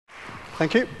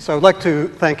Thank you. So I'd like to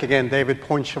thank again David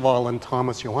Poincheval and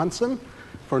Thomas Johansson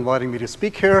for inviting me to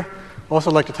speak here. I'd also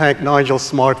like to thank Nigel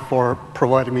Smart for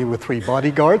providing me with 3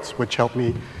 bodyguards, which helped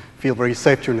me feel very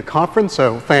safe during the conference.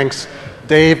 So thanks.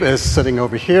 Dave is sitting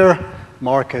over here.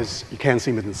 Mark is, you can't see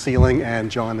him in the ceiling,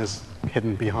 and John is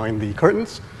hidden behind the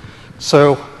curtains.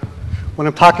 So what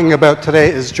I'm talking about today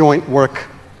is joint work.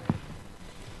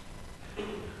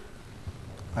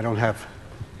 I don't have.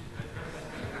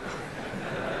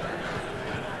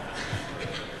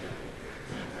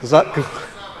 Is that? I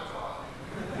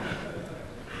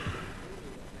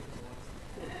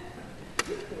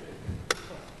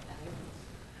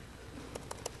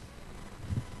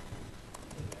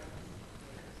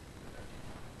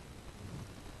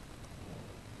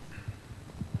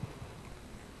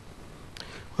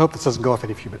hope this doesn't go off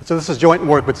in a few minutes. So this is joint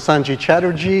work with Sanjay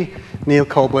Chatterjee, Neil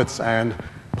Koblitz, and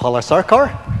Paula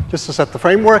Sarkar. Just to set the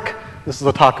framework, this is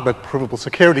a talk about provable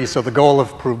security. So the goal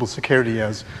of provable security,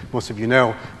 as most of you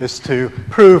know, is to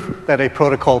prove that a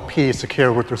protocol P is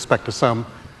secure with respect to some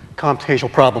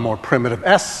computational problem or primitive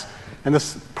S. And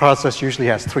this process usually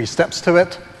has 3 steps to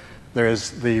it. There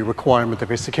is the requirement of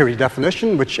a security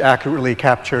definition, which accurately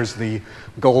captures the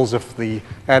goals of the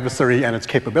adversary and its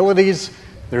capabilities.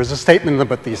 There's a statement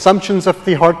about the assumptions of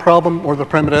the hard problem or the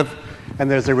primitive, and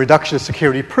there's a reduction of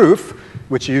security proof,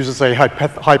 which uses a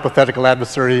hypothetical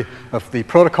adversary of the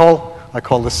protocol. I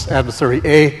call this adversary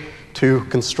A to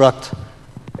construct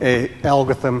an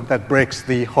algorithm that breaks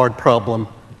the hard problem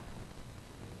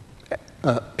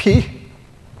P.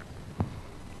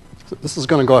 So this is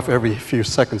going to go off every few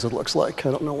seconds, it looks like.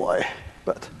 I don't know why,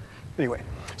 but anyway.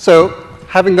 So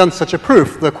having done such a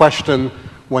proof, the question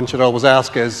one should always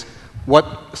ask is,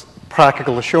 what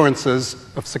practical assurances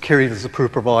of security does the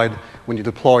proof provide when you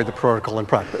deploy the protocol in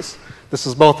practice? This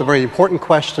is both a very important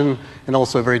question and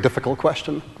also a very difficult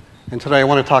question. And today I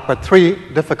want to talk about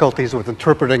 3 difficulties with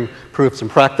interpreting proofs in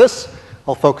practice.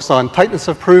 I'll focus on tightness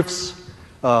of proofs,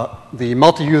 the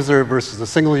multi-user versus the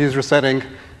single-user setting,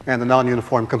 and the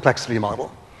non-uniform complexity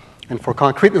model. And for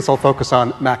concreteness, I'll focus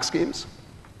on MAC schemes.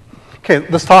 Okay,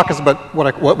 this talk is about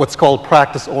what's called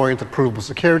practice-oriented provable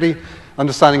security,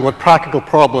 understanding what practical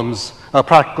problems,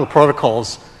 practical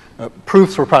protocols,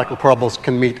 proofs for practical problems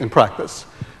can meet in practice.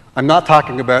 I'm not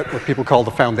talking about what people call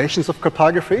the foundations of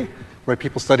cryptography, where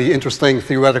people study interesting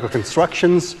theoretical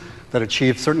constructions that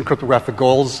achieve certain cryptographic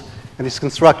goals, and these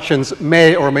constructions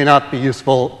may or may not be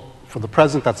useful for the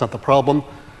present. That's not the problem.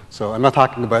 So I'm not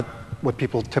talking about what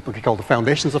people typically call the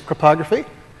foundations of cryptography.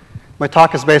 My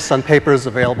talk is based on papers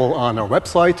available on our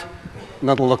website,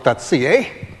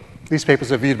 nutalook.ca. These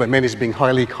papers are viewed by many as being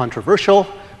highly controversial.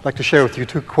 I'd like to share with you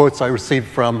 2 quotes I received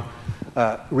from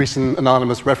recent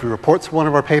anonymous referee reports for one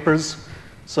of our papers.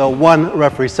 So one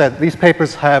referee said, these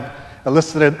papers have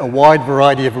elicited a wide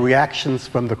variety of reactions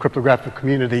from the cryptographic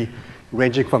community,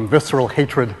 ranging from visceral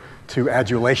hatred to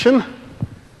adulation.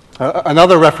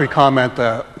 Another referee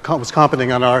was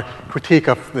commenting on our critique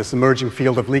of this emerging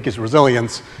field of leakage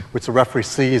resilience, which the referee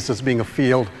sees as being a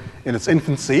field in its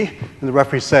infancy. And the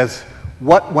referee says,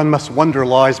 what one must wonder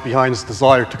lies behind his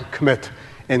desire to commit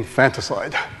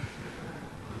infanticide.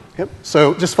 Yep.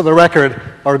 So just for the record,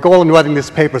 our goal in writing these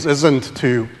papers isn't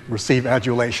to receive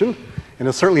adulation, and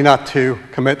it's certainly not to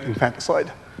commit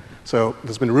infanticide. So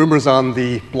there's been rumors on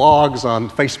the blogs, on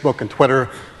Facebook and Twitter,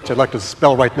 which I'd like to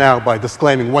dispel right now by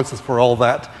disclaiming once and for all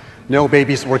that no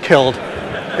babies were killed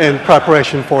in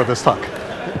preparation for this talk.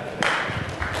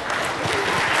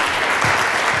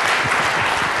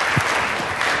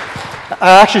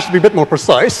 I actually should be a bit more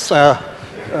precise. So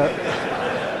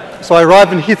I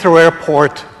arrived in Heathrow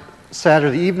Airport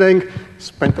Saturday evening,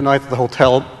 spent the night at the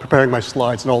hotel preparing my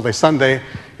slides, and all day Sunday.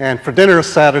 And for dinner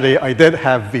Saturday, I did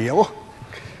have veal.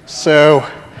 So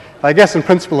I guess in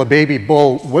principle, a baby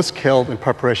bull was killed in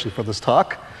preparation for this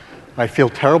talk. I feel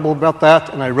terrible about that,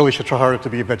 and I really should try harder to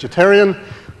be a vegetarian.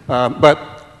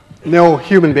 But no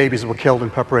human babies were killed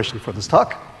in preparation for this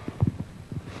talk.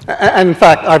 And in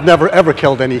fact, I've never ever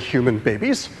killed any human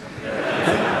babies.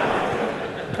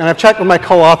 And I've checked with my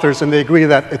co-authors, and they agree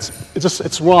that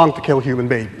it's wrong to kill human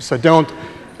babies. So don't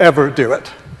ever do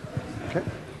it. Okay?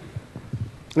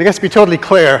 And I guess to be totally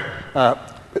clear,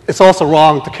 it's also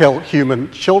wrong to kill human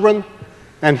children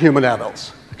and human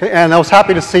adults. Okay? And I was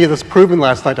happy to see this proven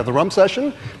last night at the rum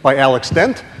session by Alex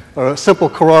Dent. A simple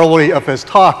corollary of his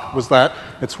talk was that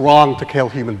it's wrong to kill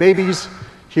human babies,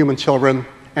 human children,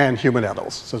 and human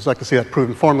adults. So I'd like to see that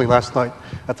proven formally last night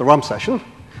at the rum session.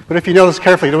 But if you notice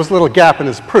carefully, there was a little gap in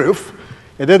his proof.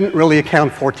 It didn't really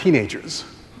account for teenagers.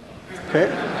 Okay?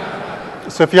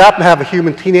 So if you happen to have a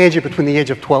human teenager between the age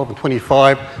of 12 and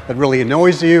 25 that really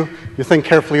annoys you, you think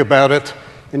carefully about it,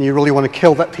 and you really want to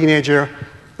kill that teenager,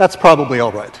 that's probably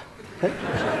all right. Okay?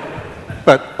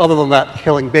 But other than that,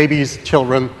 killing babies,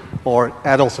 children, or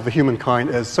adults of the humankind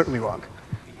is certainly wrong.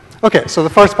 Okay, so the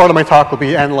first part of my talk will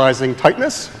be analyzing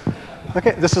tightness.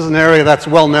 Okay, this is an area that's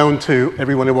well known to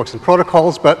everyone who works in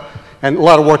protocols, and a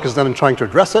lot of work is done in trying to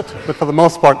address it, but for the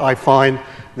most part, I find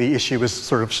the issue is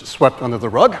sort of swept under the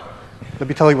rug. Let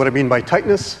me tell you what I mean by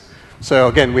tightness. So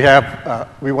again,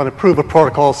 we want to prove a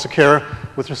protocol is secure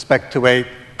with respect to a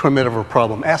primitive or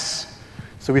problem S.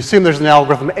 So we assume there's an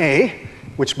algorithm A,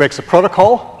 which breaks a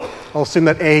protocol. I'll assume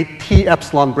that A T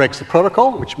epsilon breaks the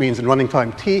protocol, which means in running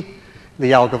time T,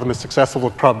 the algorithm is successful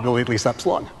with probability at least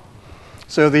epsilon.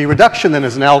 So the reduction then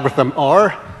is an algorithm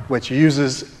R, which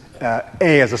uses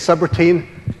A as a subroutine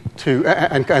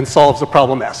and solves the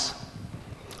problem S.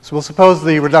 So we'll suppose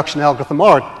the reduction algorithm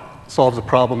R solves a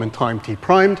problem in time T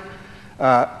primed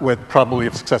with probability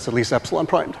of success at least epsilon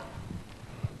primed.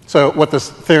 So what this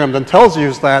theorem then tells you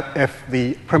is that if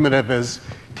the primitive is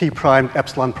T primed,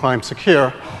 epsilon primed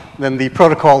secure, then the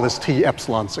protocol is T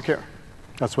epsilon secure.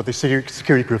 That's what the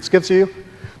security proofs gives you.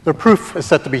 The proof is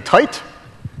set to be tight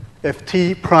if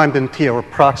T primed and T are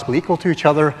approximately equal to each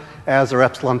other, as are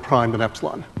epsilon primed and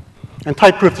epsilon. And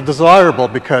tight proofs are desirable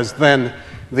because then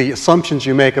the assumptions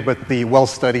you make about the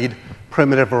well-studied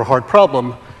primitive or hard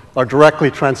problem are directly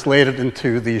translated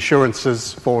into the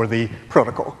assurances for the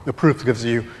protocol. The proof gives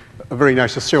you a very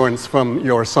nice assurance from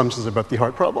your assumptions about the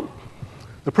hard problem.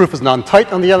 The proof is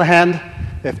non-tight, on the other hand,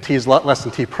 if T is a lot less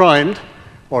than T primed,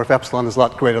 or if epsilon is a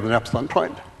lot greater than epsilon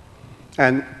primed.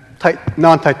 And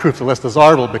non-tight proofs are less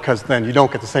desirable because then you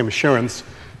don't get the same assurance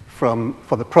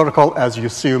for the protocol as you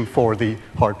assume for the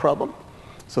hard problem.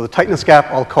 So the tightness gap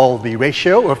I'll call the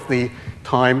ratio of the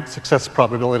time success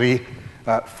probability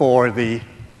for the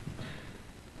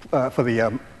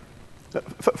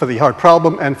hard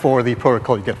problem and for the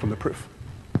protocol you get from the proof.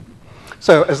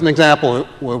 So as an example,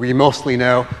 where we mostly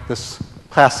know this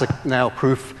classic now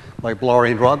proof by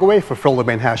Blary and Rogaway for full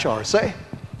domain hash RSA.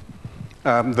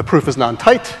 The proof is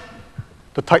non-tight,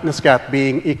 the tightness gap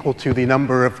being equal to the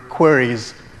number of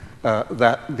queries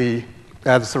that the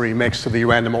adversary makes to the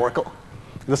random oracle.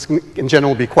 This can, in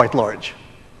general, be quite large.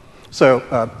 So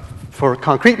for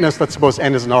concreteness, let's suppose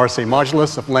n is an RSA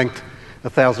modulus of length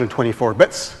 1,024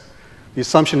 bits. The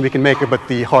assumption we can make about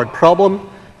the hard problem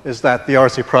is that the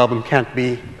RSA problem can't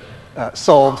be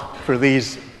solved for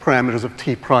these parameters of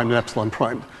T primed and epsilon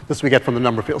primed. This we get from the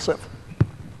number field sieve.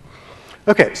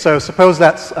 Okay, so suppose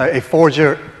that's a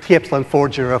forger, T epsilon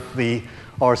forger of the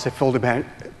RSA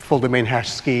full domain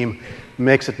hash scheme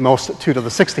makes at most 2 to the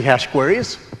 60 hash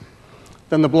queries.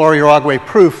 Then the Blary-Rogaway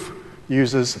proof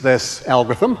uses this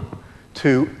algorithm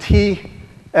to T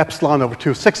epsilon over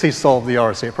 260 solve the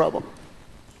RSA problem.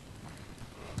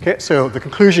 Okay, so the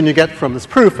conclusion you get from this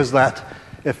proof is that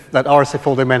if that RSA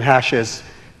full domain hash is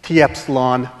T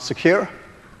epsilon secure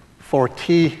for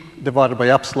T divided by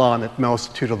epsilon at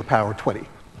most 2 to the power 20.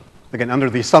 Again, under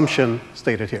the assumption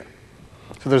stated here.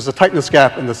 So there's a tightness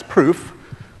gap in this proof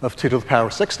of 2 to the power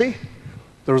 60.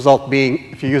 The result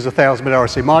being, if you use a 1,000-bit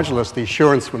RSA modulus, the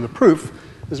assurance from the proof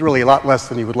is really a lot less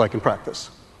than you would like in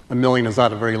practice. 1,000,000 is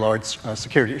not a very large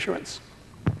security assurance.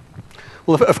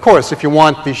 Well, of course, if you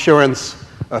want the assurance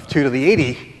of 2 to the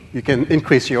 80, you can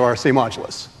increase your RSA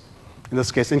modulus. In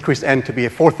this case, increase n to be a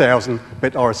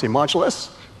 4,000-bit RSA modulus,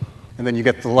 and then you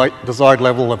get the desired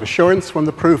level of assurance from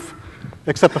the proof,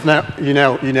 except if now you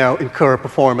now incur a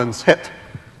performance hit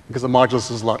because the modulus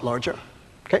is a lot larger.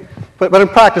 Okay? But in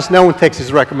practice, no one takes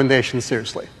these recommendations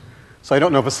seriously. So I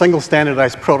don't know of a single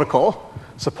standardized protocol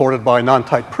supported by a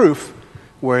non-tight proof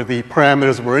where the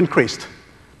parameters were increased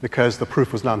because the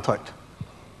proof was non-tight.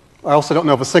 I also don't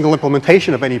know of a single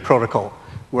implementation of any protocol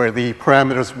where the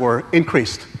parameters were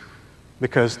increased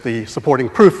because the supporting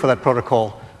proof for that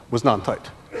protocol was non-tight.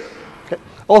 Okay.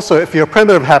 Also, if your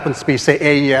primitive happens to be, say,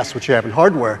 AES, which you have in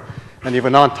hardware, and you have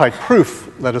a non-tight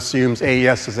proof that assumes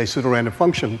AES is a pseudorandom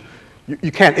function,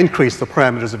 you can't increase the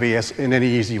parameters of AES in any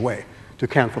easy way to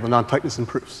account for the non-tightness in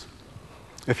proofs.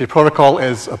 If your protocol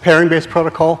is a pairing-based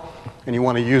protocol and you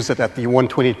want to use it at the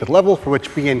 128-bit level for which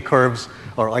BN curves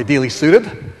are ideally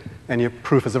suited, and your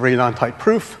proof is a very non-tight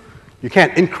proof, you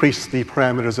can't increase the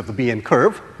parameters of the BN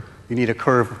curve. You need a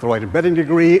curve with the right embedding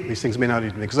degree. These things may not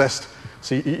even exist.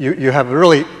 So you have a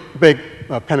really big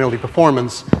penalty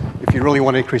performance if you really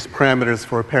want to increase parameters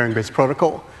for a pairing-based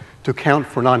protocol to account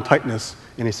for non-tightness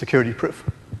in a security proof.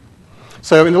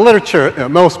 So in the literature,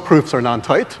 most proofs are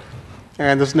non-tight,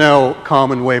 and there's no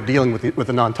common way of dealing with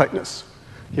the non-tightness.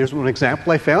 Here's one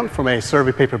example I found from a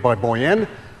survey paper by Boyan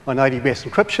on ID-based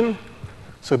encryption.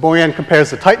 So Boyan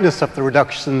compares the tightness of the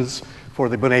reductions for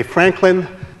the Bonnet-Franklin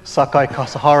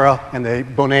Sakai-Kasahara, and the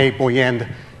Bonnet-Boyend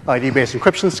ID-based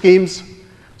encryption schemes.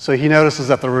 So he notices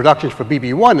that the reduction for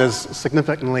BB1 is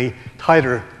significantly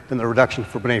tighter than the reduction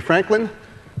for Bonnet-Franklin,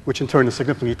 which in turn is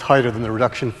significantly tighter than the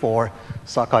reduction for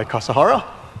Sakai-Kasahara.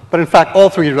 But in fact, all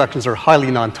three reductions are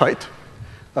highly non-tight.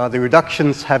 The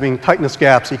reductions having tightness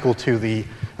gaps equal to the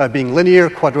being linear,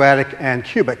 quadratic, and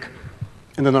cubic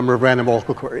in the number of random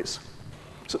oracle queries.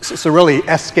 So really,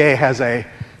 SK has a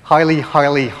highly,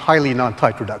 highly, highly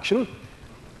non-tight reduction.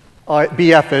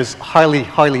 BF is highly,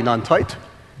 highly non-tight,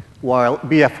 while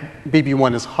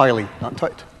BB1 is highly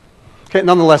non-tight. Okay,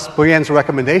 nonetheless, Boyend's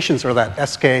recommendations are that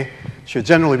SK should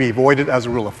generally be avoided as a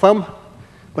rule of thumb.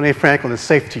 Bonnet-Franklin is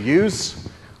safe to use,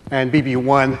 and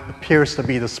BB1 appears to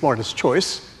be the smartest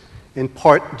choice, in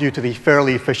part due to the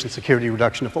fairly efficient security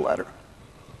reduction of the latter.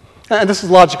 And this is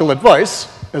logical advice,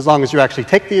 as long as you actually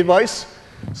take the advice.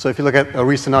 So if you look at a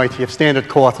recent IETF standard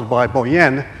co-authored by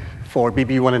Boyend for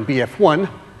BB1 and BF1,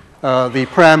 the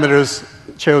parameters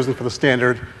chosen for the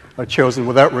standard are chosen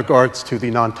without regards to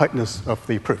the non-tightness of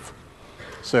the proof.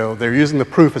 So they're using the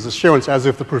proof as assurance as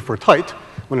if the proof were tight,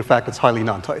 when in fact it's highly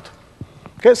non-tight.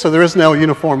 Okay, so there is no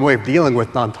uniform way of dealing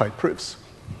with non-tight proofs.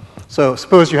 So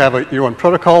suppose you have your own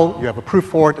protocol, you have a proof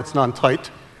for it, it's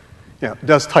non-tight.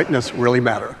 Does tightness really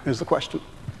matter, is the question.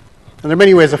 And there are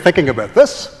many ways of thinking about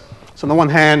this. So on the one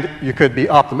hand, you could be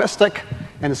optimistic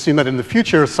and assume that in the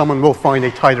future, someone will find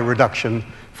a tighter reduction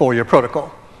for your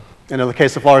protocol. And in the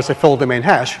case of RSA full domain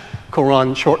hash,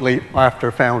 Coran shortly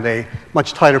after found a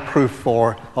much tighter proof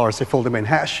for RSA full domain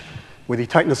hash, where the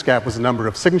tightness gap was the number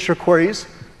of signature queries,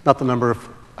 not the number of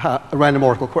random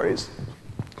oracle queries.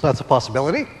 So that's a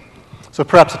possibility. So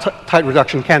perhaps a tight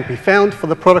reduction can't be found for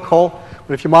the protocol,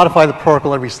 but if you modify the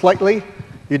protocol every slightly,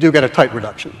 you do get a tight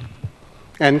reduction.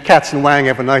 And Katz and Wang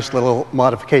have a nice little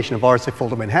modification of RSA full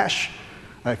domain hash.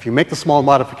 If you make the small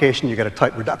modification, you get a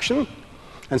tight reduction.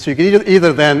 And so you can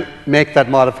either then make that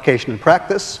modification in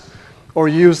practice, or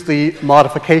use the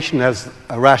modification as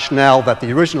a rationale that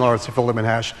the original RSA full domain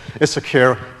hash is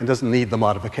secure and doesn't need the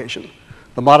modification.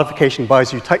 The modification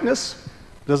buys you tightness,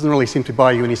 it doesn't really seem to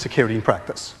buy you any security in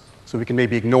practice. So we can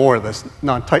maybe ignore this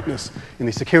non-tightness in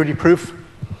the security proof.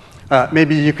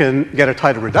 Maybe you can get a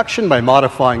tighter reduction by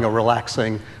modifying or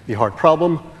relaxing the hard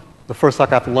problem. The first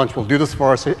talk after lunch will do this for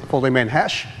our full domain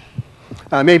hash.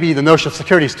 Maybe the notion of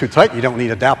security is too tight. You don't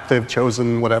need adaptive,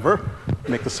 chosen, whatever.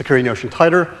 Make the security notion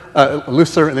tighter,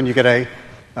 looser, and then you get a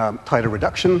tighter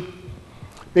reduction.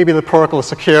 Maybe the protocol is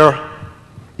secure,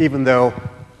 even though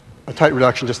a tight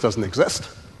reduction just doesn't exist.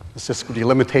 It's just the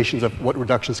limitations of what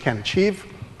reductions can achieve.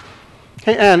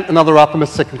 Okay, and another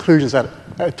optimistic conclusion is that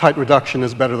a tight reduction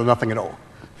is better than nothing at all.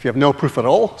 If you have no proof at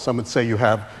all, some would say you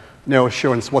have no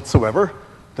assurance whatsoever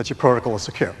that your protocol is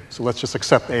secure. So let's just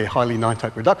accept a highly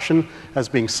non-tight reduction as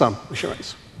being some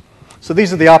assurance. So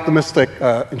these are the optimistic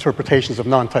interpretations of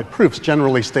non-tight proofs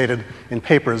generally stated in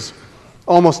papers.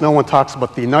 Almost no one talks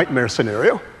about the nightmare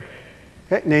scenario.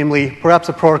 Okay, namely, perhaps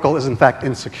a protocol is in fact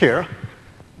insecure,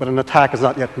 but an attack has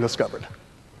not yet been discovered.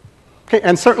 Okay,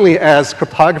 and certainly as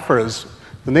cryptographers,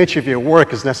 the nature of your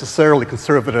work is necessarily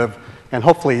conservative and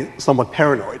hopefully somewhat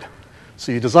paranoid.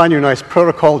 So you design your nice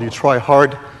protocol, you try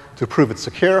hard to prove it's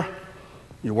secure,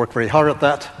 you work very hard at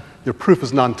that, your proof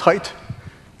is non-tight,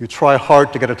 you try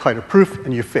hard to get a tighter proof,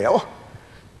 and you fail.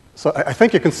 So I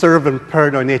think your conservative and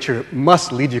paranoid nature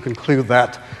must lead you to conclude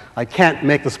that I can't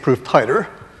make this proof tighter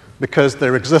because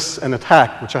there exists an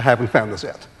attack which I haven't found as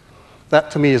yet.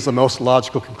 That to me is the most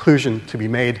logical conclusion to be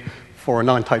made for a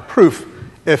non-tight proof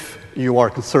if you are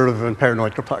a conservative and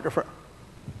paranoid cryptographer.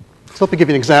 So let me give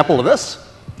you an example of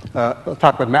this. I'll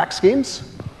talk about MAC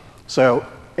schemes. So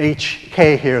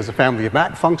HK here is a family of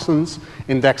MAC functions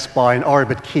indexed by an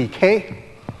R-bit key K.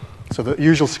 So the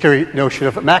usual security notion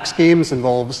of MAC schemes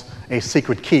involves a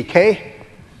secret key K,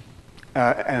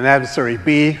 an adversary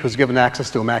B who's given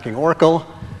access to a macking oracle,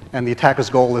 and the attacker's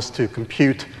goal is to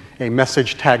compute a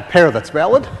message tag pair that's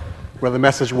valid, where the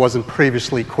message wasn't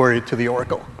previously queried to the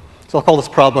oracle. So I'll call this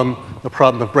problem the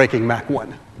problem of breaking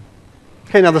MAC1.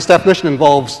 Okay, now this definition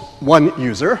involves one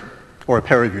user, or a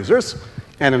pair of users,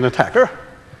 and an attacker.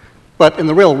 But in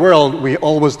the real world, we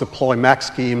always deploy MAC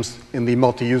schemes in the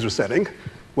multi-user setting,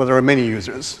 where there are many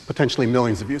users, potentially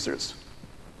millions of users.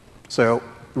 So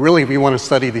really, we want to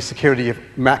study the security of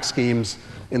MAC schemes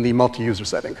in the multi-user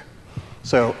setting.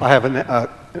 So I have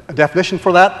a definition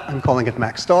for that. I'm calling it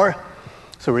MAC star.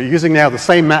 So we're using now the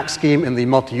same MAC scheme in the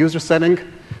multi-user setting.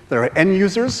 There are n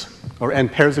users, or n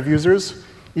pairs of users,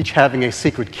 each having a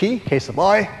secret key, case of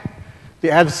I.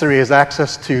 The adversary has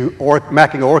access to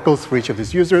macking oracles for each of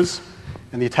these users,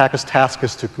 and the attacker's task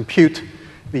is to compute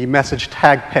the message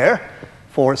tag pair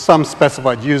for some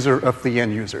specified user of the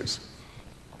n users.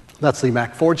 That's the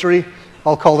MAC forgery.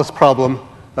 I'll call this problem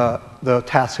the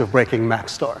task of breaking MAC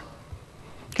star.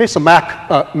 Okay, so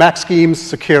MAC schemes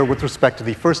secure with respect to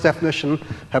the first definition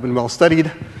have been well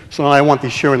studied. So now I want the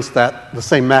assurance that the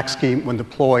same MAC scheme, when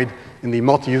deployed in the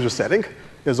multi-user setting,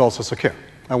 is also secure.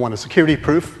 I want a security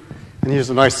proof, and here's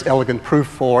a nice, elegant proof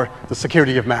for the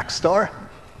security of MAC star.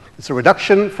 It's a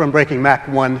reduction from breaking MAC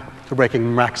 1 to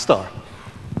breaking MAC star.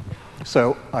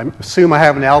 So I assume I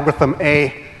have an algorithm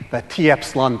A that T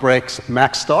epsilon breaks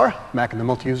MAC star, MAC in the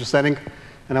multi-user setting,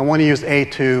 and I want to use A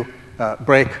to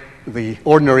break the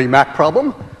ordinary MAC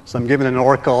problem. So I'm given an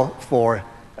oracle for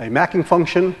a macking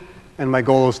function, and my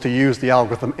goal is to use the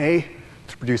algorithm A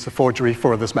to produce a forgery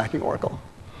for this macking oracle.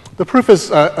 The proof is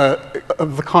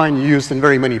of the kind used in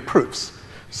very many proofs.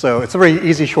 So it's a very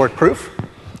easy short proof.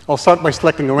 I'll start by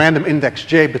selecting a random index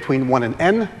j between 1 and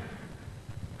n.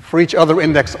 For each other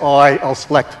index I, I'll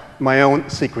select my own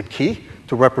secret key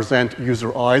to represent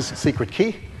user i's secret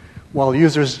key, while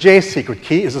user's j's secret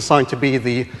key is assigned to be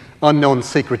the unknown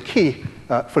secret key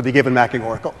for the given macking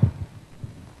oracle.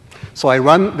 So I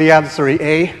run the adversary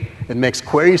A. It makes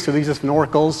queries to these different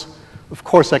oracles. Of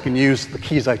course, I can use the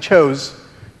keys I chose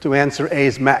to answer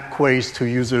A's MAC queries to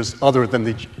users other than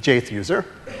the jth user.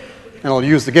 And I'll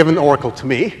use the given oracle to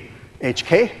me,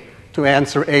 HK, to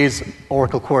answer A's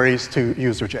oracle queries to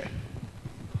user J.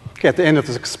 Okay, at the end of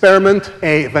this experiment,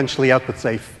 A eventually outputs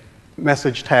a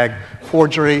message tag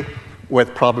forgery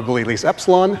with probability at least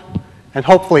epsilon. And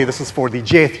hopefully this is for the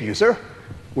jth user,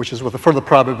 which is with a further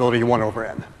probability 1 over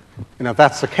n. And if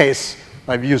that's the case,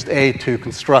 I've used A to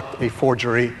construct a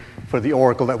forgery for the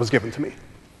oracle that was given to me.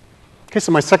 Okay,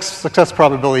 so my success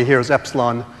probability here is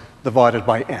epsilon divided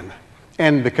by n.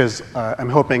 N because I'm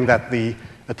hoping that the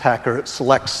attacker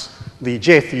selects the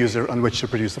jth user on which to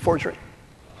produce the forgery.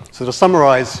 So to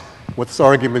summarize, what this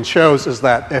argument shows is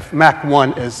that if MAC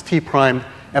 1 is T primed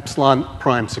epsilon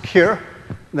prime secure,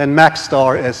 then MAC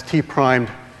star is T primed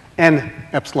n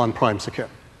epsilon prime secure.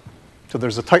 So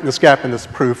there's a tightness gap in this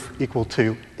proof equal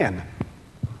to n.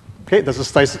 Okay, does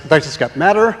this tightness gap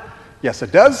matter? Yes,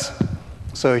 it does.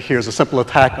 So here's a simple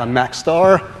attack on MAC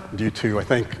star due to, I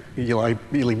think, Eli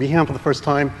Meehan for the first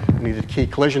time. We needed key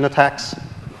collision attacks.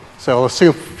 So I'll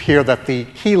assume here that the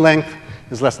key length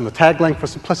is less than the tag length for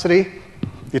simplicity.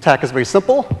 The attack is very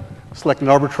simple. Select an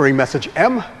arbitrary message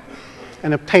M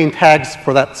and obtain tags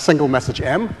for that single message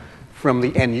M from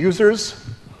the n users.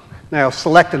 Now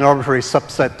select an arbitrary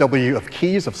subset W of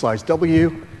keys of size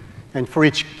W, and for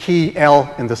each key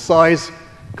L in the size,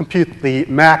 compute the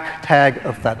MAC tag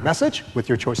of that message with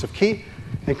your choice of key,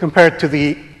 and compare it to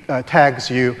the tags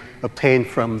you obtained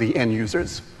from the n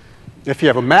users. If you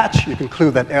have a match, you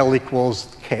conclude that L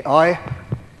equals ki.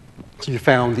 So you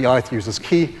found the ith user's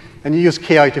key, and you use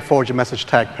ki to forge a message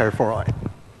tag pair for I.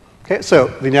 Okay, so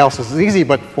the analysis is easy,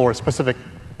 but for specific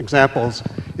examples,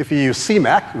 if you use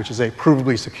CMAC, which is a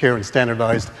provably secure and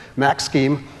standardized MAC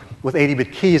scheme with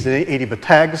 80-bit keys and 80-bit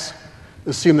tags,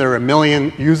 assume there are 1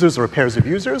 million users or pairs of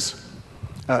users.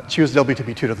 Choose W to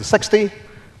be 2 to the 60.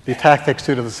 The attack takes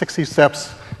 2 to the 60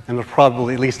 steps, and with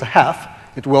probably at least a half,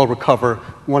 it will recover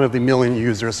one of the 1 million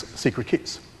users' secret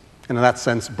keys. And in that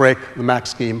sense, break the MAC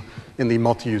scheme in the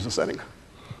multi-user setting.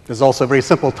 There's also a very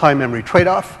simple time memory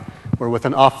trade-off, where with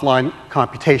an offline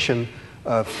computation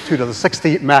of 2 to the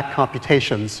 60 MAC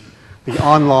computations, the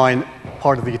online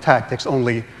part of the attack takes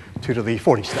only 2 to the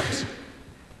 40 steps.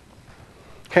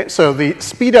 Okay, so the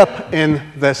speed up in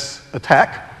this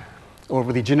attack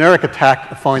over the generic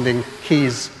attack of finding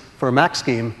keys for a MAC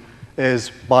scheme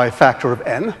is by a factor of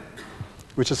n,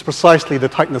 which is precisely the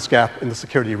tightness gap in the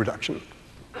security reduction.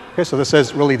 Okay, so this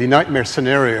is really the nightmare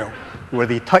scenario where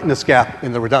the tightness gap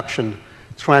in the reduction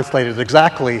translated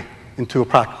exactly into a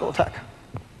practical attack.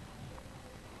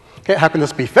 Okay, how can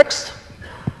this be fixed?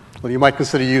 Well, you might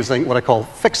consider using what I call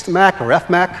fixed MAC or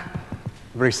FMAC.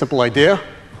 A very simple idea.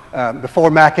 Before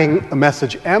macking a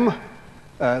message M,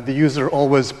 the user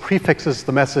always prefixes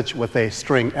the message with a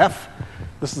string F.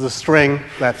 This is a string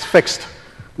that's fixed,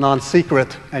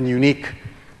 non-secret, and unique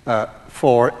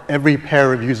for every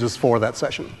pair of users for that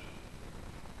session.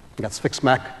 That's fixed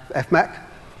MAC, FMAC.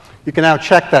 You can now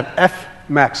check that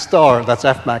FMAC star, that's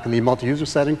FMAC in the multi-user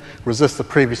setting, resists the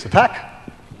previous attack.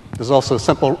 There's also a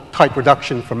simple tight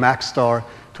reduction from MAC star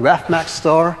to FMAC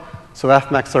star. So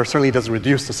FMAC star certainly doesn't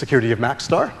reduce the security of MAC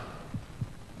star.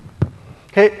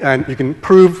 Okay, and you can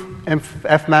prove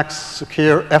FMAC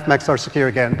star secure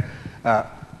again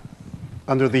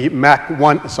under the MAC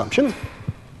 1 assumption.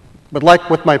 But like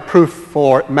with my proof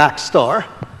for MAC star,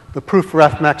 the proof for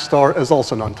FMAC star is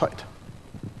also non-tight.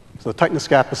 So the tightness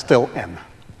gap is still n.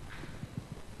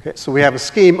 Okay, so we have a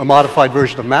scheme, a modified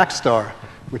version of Maxstar,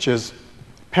 which is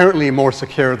apparently more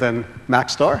secure than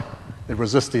Maxstar. It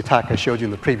resists the attack I showed you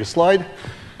in the previous slide,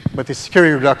 but the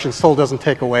security reduction still doesn't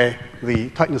take away the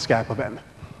tightness gap of n.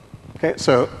 Okay,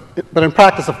 so, but in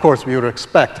practice, of course, we would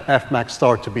expect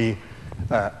Fmaxstar to be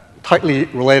tightly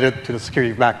related to the security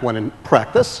of Mach1 in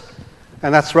practice,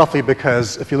 and that's roughly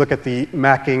because if you look at the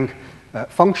macking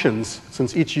functions,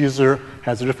 since each user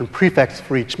has a different prefix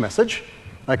for each message,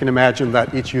 I can imagine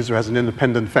that each user has an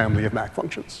independent family of Mach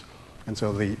functions. And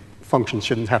so the functions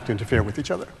shouldn't have to interfere with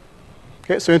each other.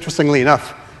 Okay, so interestingly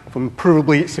enough, from a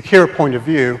provably secure point of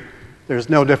view, there's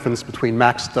no difference between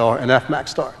Maxstar and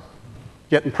Fmaxstar.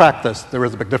 Yet in practice, there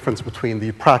is a big difference between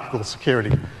the practical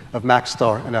security of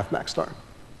Maxstar and Fmaxstar.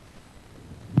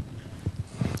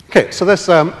 Okay, so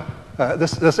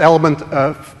this element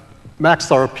of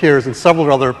Maxstar appears in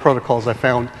several other protocols I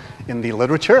found in the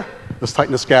literature, this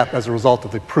tightness gap as a result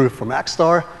of the proof for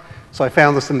Maxstar. So I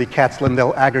found this in the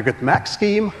Katz-Lindell aggregate Mach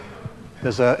scheme.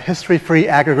 There's a history-free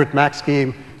aggregate Mach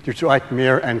scheme due to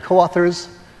Eichmeier and co-authors,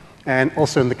 and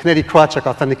also in the Kennedy-Krawczyk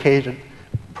authentication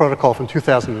protocol from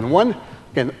 2001.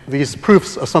 Again, these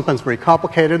proofs are sometimes very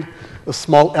complicated. A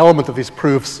small element of these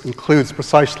proofs includes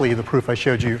precisely the proof I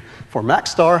showed you for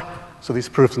Maxstar. So these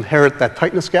proofs inherit that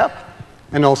tightness gap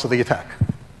and also the attack.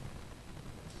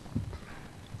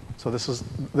 So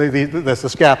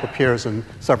this gap appears in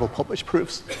several published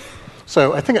proofs.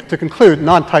 So I think to conclude,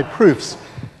 non-tight proofs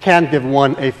can give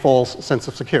one a false sense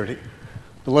of security.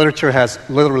 The literature has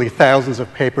literally thousands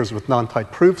of papers with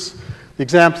non-tight proofs. The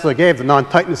examples I gave, the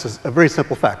non-tightness is a very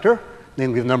simple factor,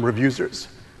 namely the number of users.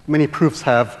 Many proofs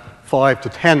have 5 to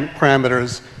 10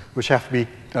 parameters which have to be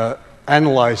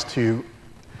analyzed to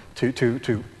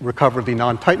recover the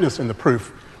non-tightness in the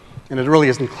proof. And it really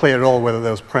isn't clear at all whether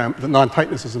the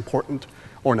non-tightness is important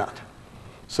or not.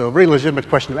 So a very legitimate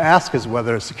question to ask is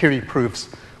whether security proofs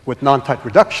with non-tight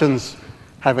reductions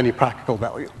have any practical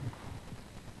value.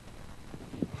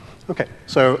 Okay,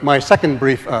 so my second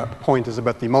brief point is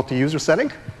about the multi-user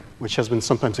setting, which has been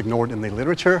sometimes ignored in the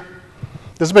literature.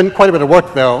 There's been quite a bit of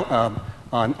work, though,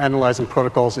 on analyzing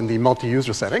protocols in the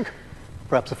multi-user setting.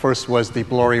 Perhaps the first was the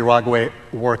Bellori-Ragwe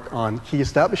work on key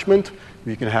establishment.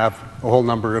 You can have a whole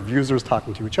number of users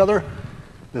talking to each other.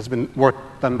 There's been work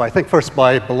done by, I think, first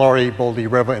by Bellori,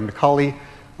 Boldi, Reva, and Micali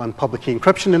on public key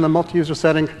encryption in the multi-user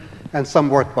setting, and some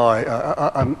work by,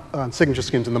 on signature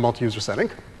schemes in the multi-user setting.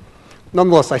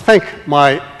 Nonetheless, I think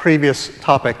my previous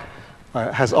topic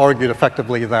has argued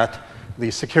effectively that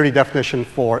the security definition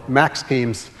for Mach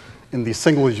schemes in the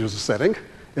single-user setting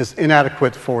is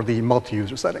inadequate for the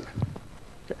multi-user setting.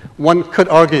 One could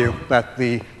argue that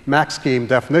the Mach scheme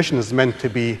definition is meant to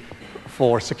be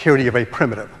for security of a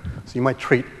primitive. So you might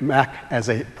treat Mach as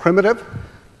a primitive,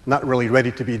 not really ready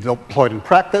to be deployed in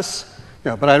practice.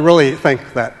 But I really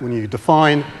think that when you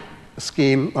define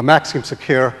a Mach scheme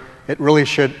secure, it really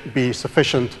should be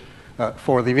sufficient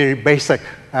for the very basic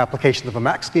application of a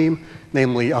Mach scheme,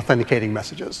 namely authenticating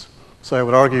messages. So I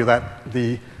would argue that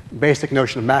the basic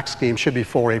notion of Mach scheme should be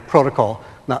for a protocol,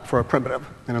 not for a primitive.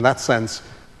 And in that sense,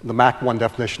 the Mach1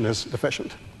 definition is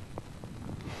deficient.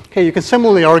 Okay, you can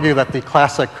similarly argue that the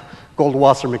classic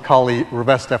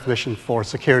Goldwasser-Micali-Revest definition for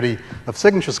security of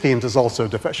signature schemes is also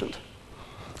deficient.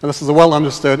 And this is a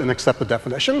well-understood and accepted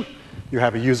definition. You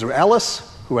have a user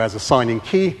Alice who has a signing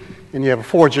key, and you have a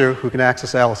forger who can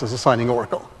access Alice as a signing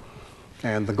oracle.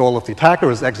 And the goal of the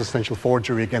attacker is existential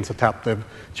forgery against a adaptive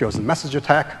chosen message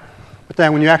attack. But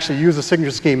then when you actually use a signature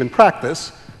scheme in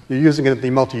practice, you're using it in the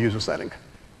multi-user setting.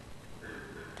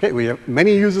 Okay, we have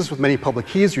many users with many public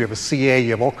keys. You have a CA,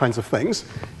 you have all kinds of things.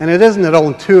 And it isn't at all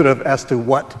intuitive as to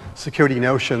what security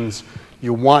notions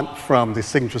you want from the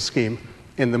signature scheme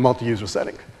in the multi-user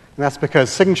setting. And that's because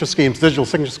signature schemes, digital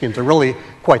signature schemes, are really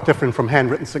quite different from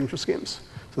handwritten signature schemes.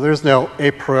 So there's no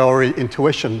a priori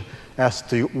intuition as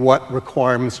to what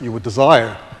requirements you would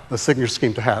desire the signature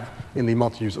scheme to have in the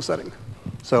multi-user setting.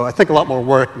 So I think a lot more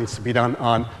work needs to be done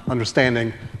on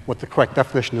understanding what the correct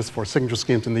definition is for signature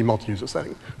schemes in the multi-user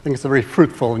setting. I think it's a very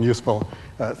fruitful and useful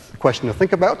question to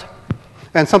think about.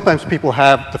 And sometimes people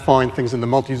have defined things in the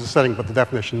multi-user setting, but the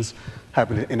definitions have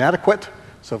been inadequate.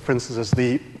 So for instance, there's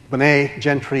the Bonet,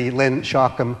 Gentry, Lin,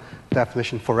 Shockham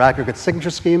definition for aggregate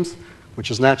signature schemes, which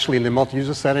is naturally in the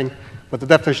multi-user setting, but the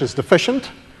definition is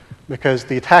deficient because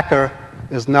the attacker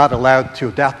is not allowed to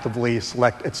adaptively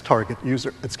select its target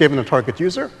user. It's given a target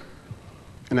user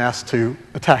and asked to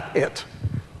attack it.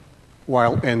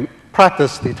 While in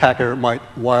practice, the attacker might,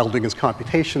 while doing his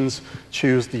computations,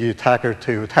 choose the attacker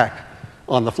to attack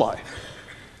on the fly.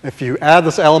 If you add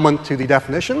this element to the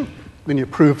definition, then your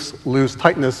proofs lose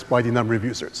tightness by the number of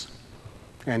users.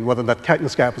 And whether that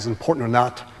tightness gap is important or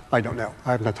not, I don't know.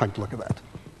 I haven't had time to look at that.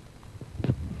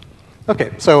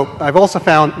 Okay, so I've also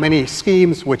found many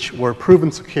schemes which were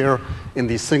proven secure in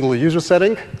the single user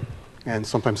setting and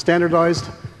sometimes standardized.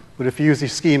 But if you use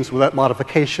these schemes without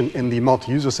modification in the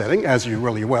multi-user setting, as you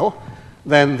really will,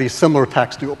 then the similar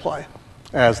attacks do apply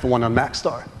as the one on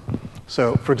Maxstar.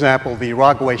 So, for example, the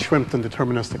Rogaway-Shrimpton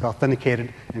deterministic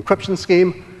authenticated encryption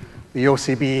scheme, the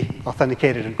OCB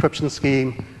authenticated encryption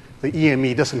scheme, the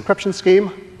EME disencryption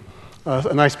scheme.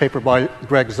 A nice paper by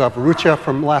Greg Zavarucha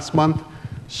from last month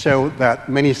showed that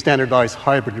many standardized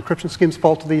hybrid encryption schemes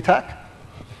fall to the attack.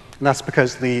 And that's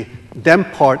because the DEM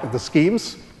part of the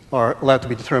schemes are allowed to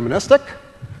be deterministic,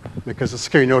 because the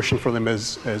security notion for them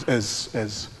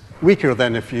is weaker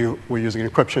than if you were using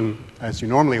encryption as you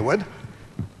normally would.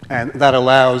 And that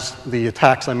allows the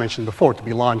attacks I mentioned before to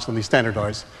be launched on these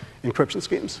standardized encryption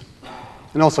schemes.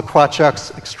 And also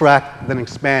Krawczuk's extract, then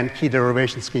expand key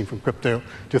derivation scheme from Crypto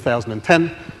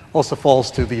 2010 also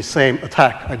falls to the same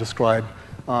attack I described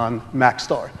on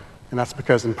Maxstar. And that's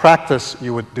because in practice,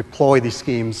 you would deploy these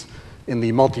schemes in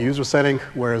the multi-user setting,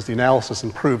 whereas the analysis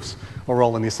and proofs are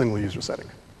all in the single user setting.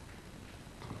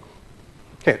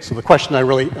 Okay, so the question I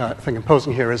really think I'm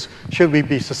posing here is, should we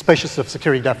be suspicious of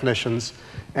security definitions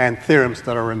and theorems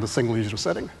that are in the single user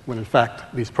setting, when in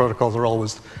fact these protocols are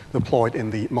always deployed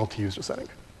in the multi-user setting?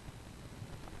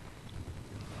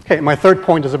 Okay, my third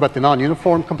point is about the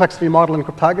non-uniform complexity model in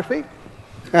cryptography.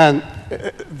 And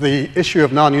the issue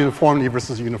of non-uniformity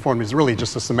versus uniformity is really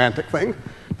just a semantic thing.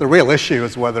 The real issue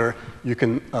is whether you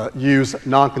can use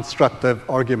non-constructive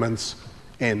arguments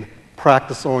in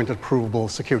practice-oriented provable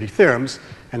security theorems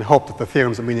and hope that the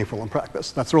theorems are meaningful in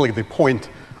practice. That's really the point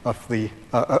of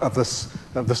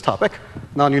this topic.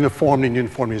 Non-uniformity and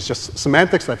uniformity is just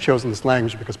semantics. I've chosen this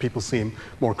language because people seem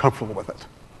more comfortable with it.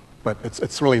 But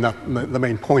it's really not the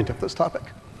main point of this topic.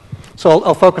 So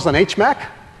I'll focus on HMAC,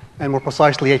 and more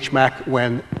precisely HMAC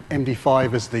when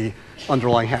MD5 is the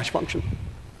underlying hash function.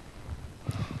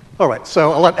 All right,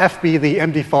 so I'll let F be the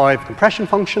MD5 compression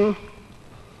function.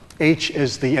 H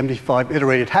is the MD5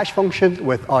 iterated hash function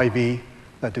with IV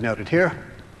denoted here.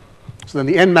 So then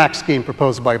the NMAC scheme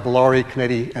proposed by Bellari,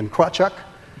 Canetti, and Krawczuk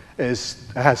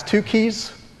has two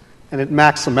keys, and it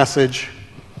macs a message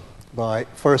by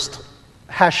first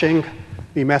hashing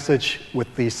the message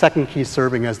with the second key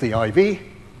serving as the IV,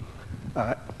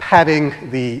 padding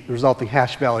the resulting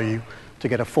hash value to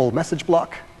get a full message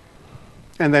block,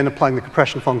 and then applying the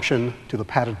compression function to the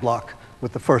padded block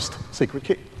with the first secret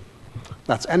key.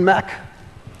 That's NMAC,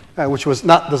 which was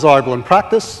not desirable in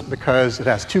practice because it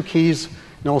has two keys,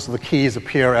 and also the keys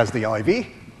appear as the IV.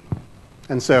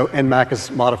 And so NMAC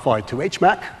is modified to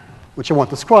HMAC, which I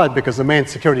won't describe because the main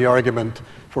security argument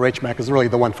for HMAC is really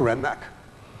the one for NMAC.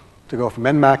 To go from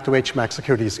NMAC to HMAC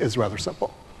security is rather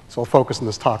simple. So I'll focus in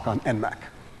this talk on NMAC,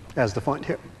 as defined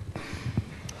here.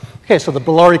 Okay, so the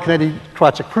Bellari, Canetti,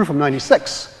 Krawczuk proof of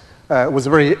 '96 was a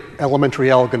very elementary,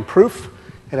 elegant proof.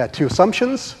 It had two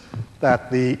assumptions,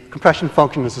 that the compression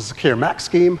function is a secure MAC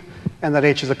scheme, and that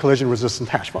H is a collision-resistant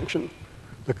hash function.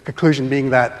 The conclusion being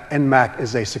that NMAC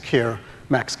is a secure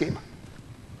MAC scheme.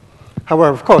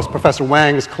 However, of course, Professor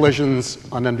Wang's collisions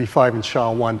on MD5 in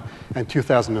SHA-1 and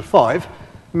 2005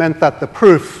 meant that the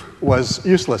proof was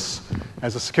useless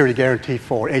as a security guarantee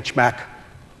for HMAC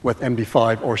with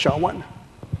MD5 or SHA-1.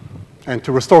 And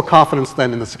to restore confidence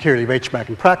then in the security of HMAC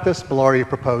in practice, Bellari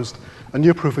proposed a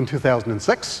new proof in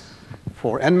 2006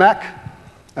 for NMAC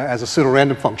as a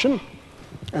pseudorandom function.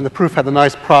 And the proof had the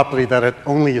nice property that it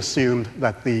only assumed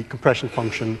that the compression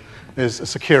function is a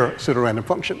secure pseudorandom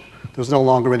function. There's no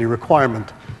longer any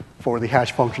requirement for the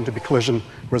hash function to be collision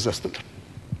resistant.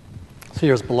 So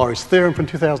here's Bellari's theorem from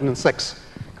 2006,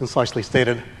 concisely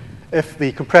stated. If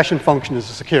the compression function is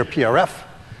a secure PRF,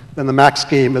 then the MAC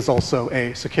scheme is also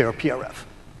a secure PRF.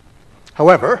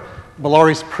 However,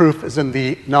 Bellari's proof is in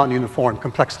the non-uniform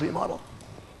complexity model.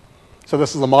 So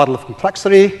this is a model of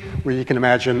complexity where you can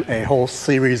imagine a whole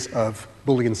series of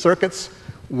Boolean circuits,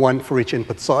 one for each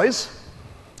input size.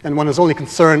 And one is only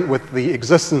concerned with the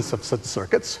existence of such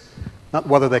circuits, not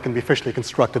whether they can be officially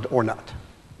constructed or not.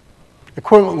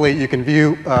 Equivalently, you can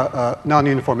view a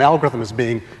non-uniform algorithm as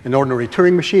being an ordinary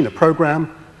Turing machine, a program,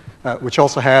 which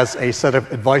also has a set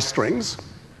of advice strings,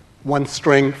 one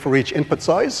string for each input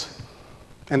size.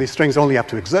 And these strings only have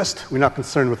to exist. We're not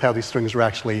concerned with how these strings are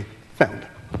actually found.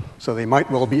 So they might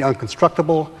well be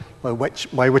unconstructable, by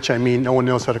which I mean no one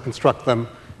knows how to construct them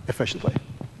efficiently.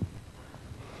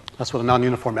 That's what a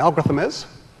non-uniform algorithm is.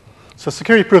 So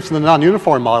security proofs in the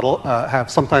non-uniform model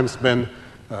have sometimes been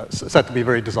said to be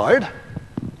very desired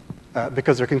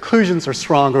because their conclusions are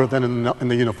stronger than in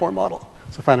the uniform model.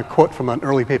 So I found a quote from an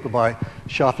early paper by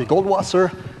Shafi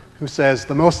Goldwasser, who says,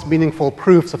 "The most meaningful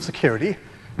proofs of security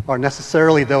are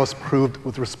necessarily those proved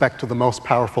with respect to the most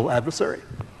powerful adversary.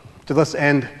 To this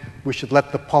end, we should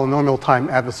let the polynomial time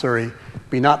adversary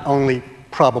be not only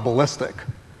probabilistic,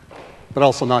 but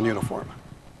also non-uniform."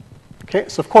 Okay,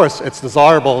 so of course, it's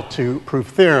desirable to prove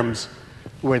theorems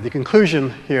where the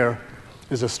conclusion here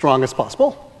is as strong as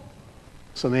possible.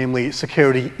 So namely,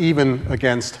 security even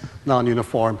against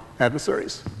non-uniform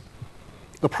adversaries.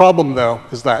 The problem, though,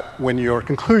 is that when your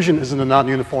conclusion is in a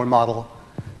non-uniform model,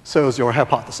 so is your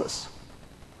hypothesis.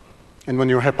 And when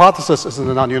your hypothesis is in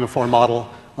a non-uniform model,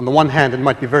 on the one hand, it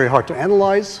might be very hard to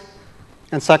analyze,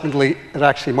 and secondly, it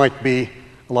actually might be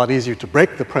a lot easier to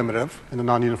break the primitive in a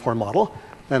non-uniform model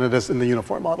than it is in the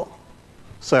uniform model.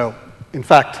 So, in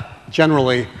fact,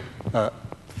 generally,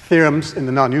 theorems in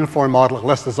the non-uniform model are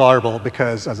less desirable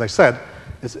because, as I said,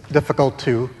 it's difficult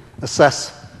to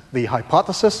assess the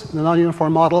hypothesis in the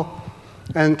non-uniform model,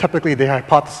 and typically the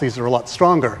hypotheses are a lot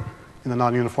stronger in the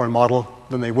non-uniform model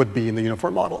than they would be in the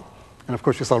uniform model. And of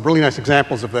course, we saw really nice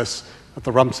examples of this at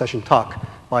the RUM session talk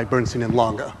by Bernstein and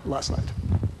Longa last night.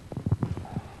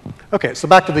 Okay, so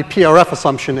back to the PRF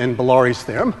assumption in Bellari's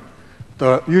theorem.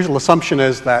 The usual assumption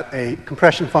is that a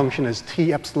compression function is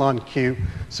T epsilon Q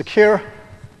secure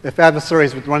if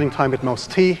adversaries with running time at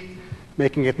most T,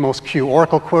 making at most Q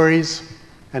oracle queries,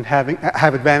 and have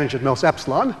advantage at most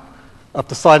epsilon of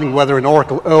deciding whether an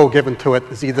oracle O given to it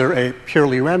is either a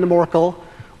purely random oracle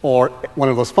or one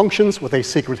of those functions with a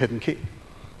secret hidden key.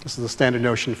 This is the standard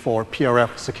notion for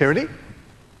PRF security.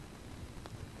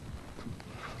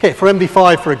 Okay, for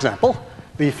MD5, for example,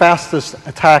 the fastest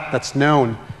attack that's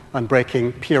known on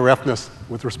breaking PRFness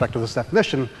with respect to this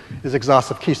definition is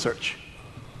exhaustive key search.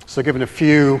 So given a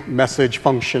few message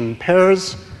function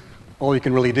pairs, all you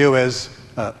can really do is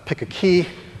pick a key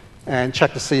and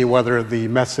check to see whether the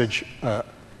message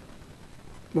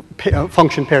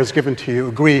function pairs given to you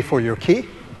agree for your key.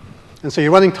 And so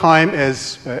your running time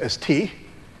is T,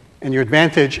 and your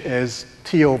advantage is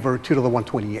T over 2 to the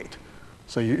 128.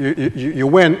 So you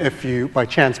win if you, by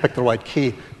chance, pick the right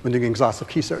key when doing exhaustive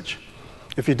key search.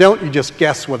 If you don't, you just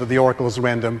guess whether the oracle is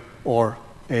random or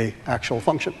an actual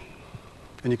function.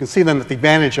 And you can see then that the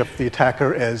advantage of the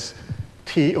attacker is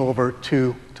T over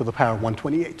 2 to the power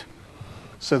 128.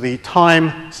 So the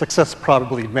time success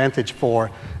probability advantage for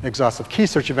exhaustive key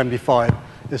search of MD5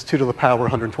 is 2 to the power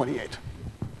 128.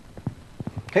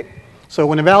 Okay, so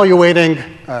when evaluating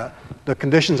the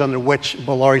conditions under which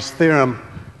Bellari's theorem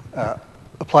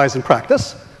applies in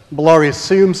practice, Bellari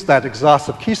assumes that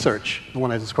exhaustive key search, the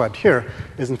one I described here,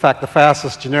 is in fact the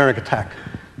fastest generic attack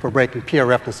for breaking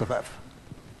PRFness of F.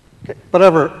 Okay. But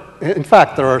in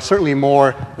fact, there are certainly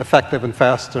more effective and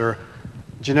faster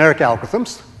generic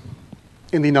algorithms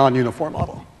in the non-uniform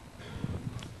model.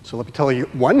 So let me tell you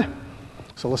one.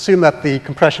 So we'll assume that the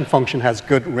compression function has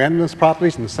good randomness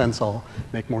properties, in the sense I'll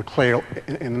make more clear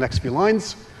in the next few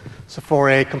lines. So for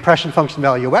a compression function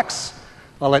value x,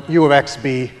 I'll let u of x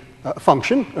be a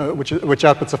function which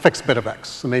outputs a fixed bit of x.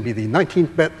 So maybe the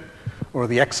 19th bit or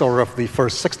the XOR of the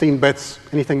first 16 bits,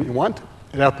 anything you want,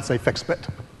 it outputs a fixed bit.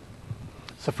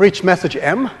 So for each message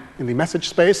m in the message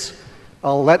space,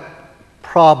 I'll let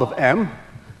prob of m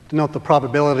denote the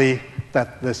probability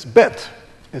that this bit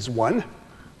is 1,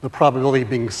 the probability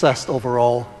being assessed over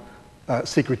all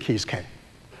secret keys k.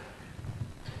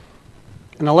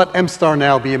 And I'll let m star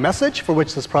now be a message for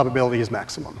which this probability is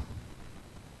maximum.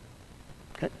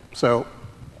 Okay, so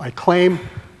I claim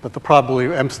that the probability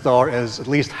of m star is at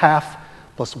least half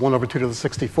plus 1 over 2 to the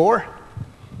 64.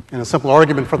 And a simple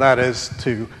argument for that is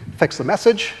to fix the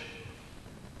message.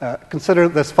 Consider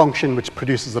this function which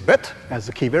produces a bit as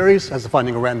the key varies, as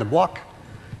defining a random walk.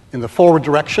 In the forward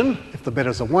direction, if the bit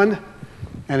is a 1,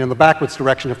 and in the backwards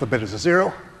direction, if the bit is a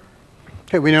 0.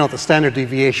 Okay, we know that the standard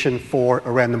deviation for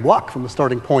a random walk from the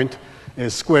starting point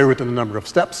is square root of the number of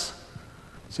steps.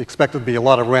 So you expect there to be a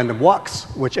lot of random walks,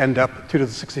 which end up 2 to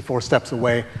the 64 steps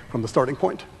away from the starting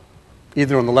point,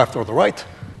 either on the left or the right.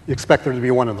 You expect there to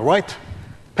be one on the right.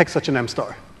 Pick such an m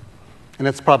star. And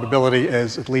its probability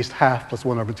is at least half plus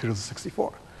 1 over 2 to the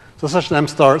 64. So such an m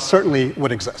star certainly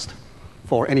would exist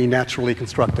for any naturally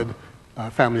constructed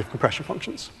family of compression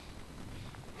functions.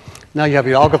 Now you have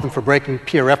your algorithm for breaking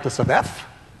PRFness of F.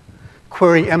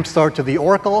 Query m star to the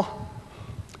oracle.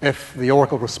 If the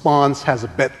oracle response has a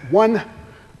bit 1,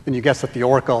 then you guess that the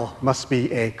oracle must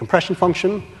be a compression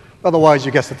function. Otherwise,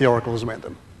 you guess that the oracle is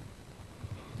random.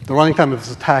 The running time of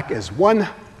this attack is 1.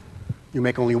 You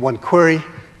make only one query,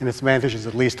 and its advantage is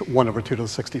at least 1 over 2 to the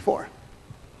 64.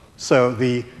 So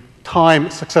the time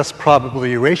success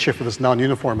probability ratio for this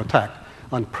non-uniform attack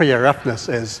on PRFness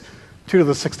is 2 to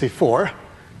the 64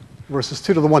 versus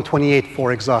 2 to the 128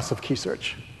 for exhaustive key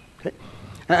search. Okay?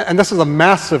 And this is a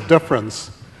massive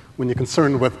difference when you're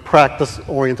concerned with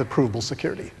practice-oriented provable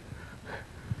security.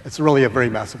 It's really a very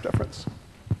massive difference.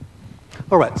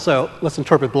 All right, so let's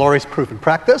interpret Blori's proof in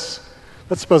practice.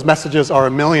 Let's suppose messages are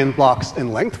 1 million blocks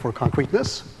in length for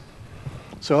concreteness.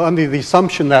 So under the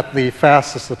assumption that the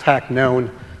fastest attack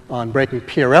known on breaking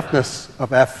PRFness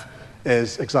of F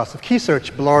is exhaustive key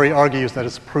search, Blori argues that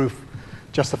his proof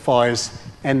justifies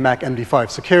NMAC MD5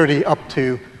 security up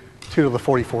to 2 to the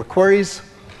 44 queries,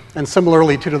 and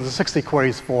similarly 2 to the 60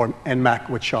 queries for NMAC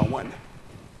with SHA-1.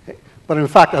 Okay. But in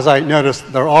fact, as I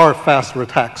noticed, there are faster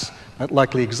attacks that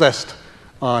likely exist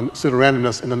on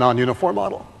pseudorandomness in the non-uniform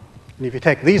model. And if you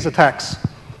take these attacks,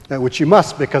 which you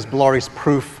must because Blori's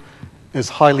proof is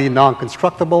highly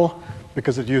non-constructible,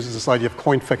 because it uses this idea of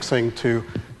coin fixing to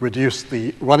reduce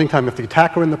the running time of the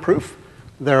attacker in the proof,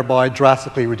 thereby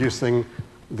drastically reducing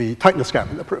the tightness gap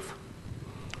in the proof.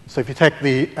 So if you take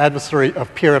the adversary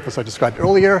of PRF as I described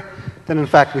earlier, then in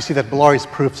fact we see that Blori's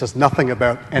proof says nothing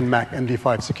about NMAC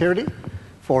MD5 security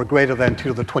for greater than 2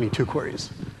 to the 22 queries,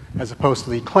 as opposed to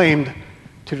the claimed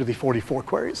 2 to the 44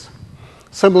 queries.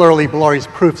 Similarly, Blori's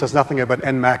proof says nothing about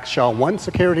NMAC SHA-1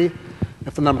 security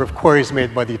if the number of queries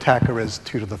made by the attacker is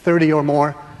 2 to the 30 or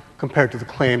more, compared to the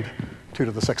claimed 2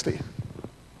 to the 60.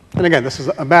 And again, this is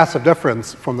a massive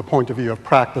difference from the point of view of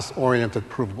practice-oriented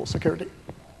provable security.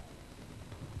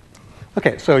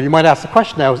 Okay, so you might ask the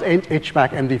question now, is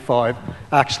HMAC MD5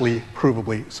 actually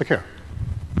provably secure?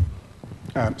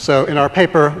 So in our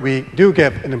paper, we do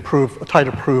give a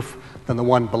tighter proof than the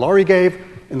one Blori gave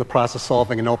in the process of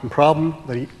solving an open problem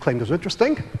that he claimed was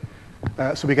interesting.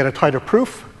 So we get a tighter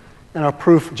proof, and our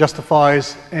proof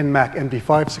justifies NMAC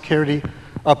MD5 security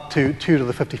up to 2 to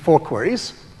the 54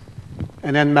 queries,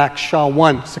 and NMAC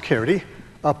SHA-1 security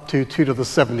up to 2 to the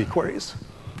 70 queries.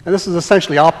 And this is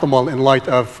essentially optimal in light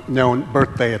of known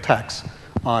birthday attacks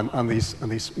on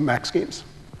these MAC schemes.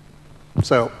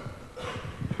 So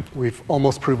we've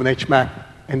almost proven HMAC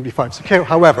MD5 secure.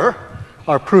 However,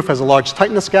 our proof has a large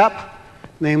tightness gap,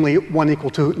 namely 1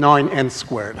 equal to 9n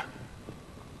squared.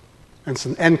 And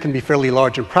since n can be fairly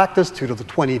large in practice, 2 to the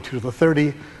 20, 2 to the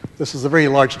 30, this is a very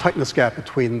large tightness gap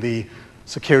between the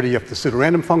security of the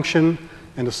pseudorandom function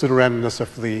and the pseudorandomness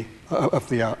of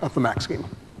the MAC scheme.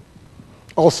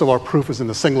 Also, our proof is in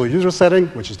the single user setting,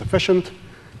 which is deficient.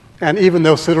 And even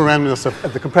though pseudorandomness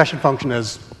of the compression function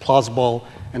is plausible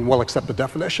and well-accepted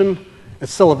definition,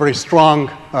 it's still a very strong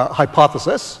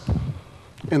hypothesis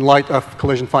in light of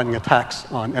collision-finding attacks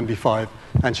on MD5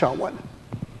 and SHA-1.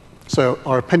 So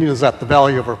our opinion is that the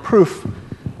value of our proof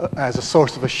as a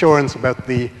source of assurance about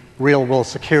the real-world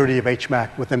security of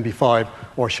HMAC with MD5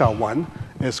 or SHA-1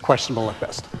 is questionable at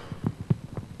best.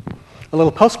 A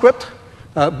little postscript.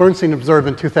 Bernstein observed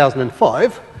in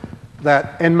 2005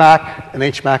 that NMAC and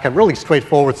HMAC have really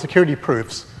straightforward security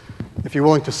proofs if you're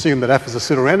willing to assume that F is a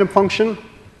pseudorandom function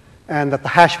and that the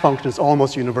hash function is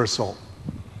almost universal.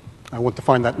 I won't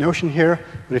define that notion here,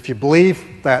 but if you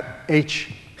believe that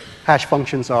hash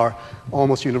functions are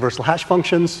almost universal hash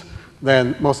functions,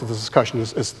 then most of the discussion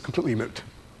is completely moot.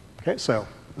 Okay, so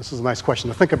this is a nice question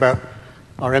to think about.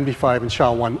 Are MD5 and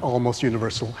SHA-1 almost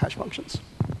universal hash functions?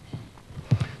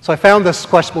 So I found this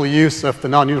questionable use of the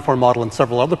non-uniform model in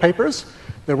several other papers.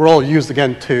 They were all used,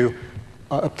 again, to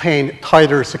obtain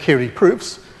tighter security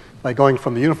proofs by going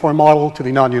from the uniform model to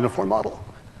the non-uniform model.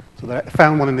 So I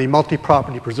found one in the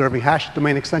multi-property preserving hash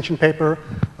domain extension paper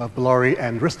of Blori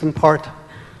and Riston part.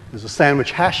 There's a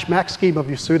sandwich hash MAC scheme of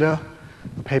Yasuda,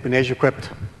 a paper in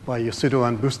AsiaCrypt by Yasuda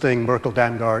on boosting Merkle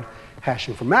Damgard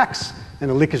hashing for MACs,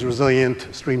 and a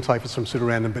leakage-resilient stream ciphers from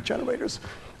pseudorandom bit generators.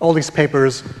 All these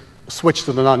papers switched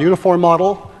to the non-uniform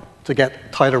model to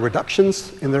get tighter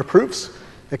reductions in their proofs,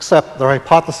 except their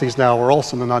hypotheses now are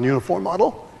also in the non-uniform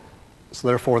model. So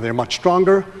therefore, they're much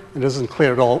stronger, and it isn't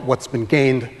clear at all what's been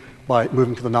gained by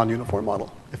moving to the non-uniform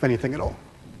model, if anything at all.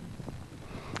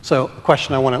 So the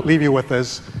question I want to leave you with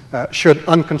is, should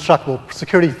unconstructible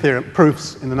security theorem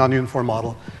proofs in the non-uniform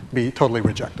model be totally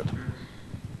rejected?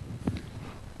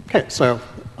 Okay, so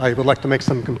I would like to make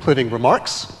some concluding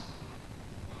remarks.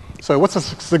 So what's the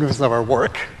significance of our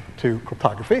work to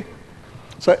cryptography?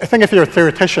 So I think if you're a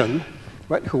theoretician,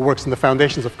 right, who works in the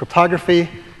foundations of cryptography,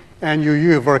 and you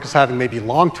view your work as having maybe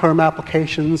long-term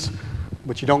applications,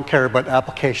 but you don't care about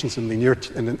applications in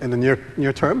the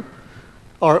near term,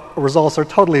 our results are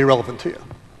totally irrelevant to you,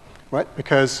 right?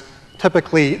 Because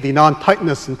typically the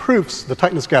non-tightness in proofs, the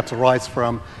tightness gaps arise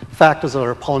from factors that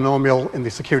are polynomial in the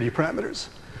security parameters.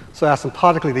 So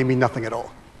asymptotically, they mean nothing at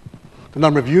all. The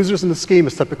number of users in the scheme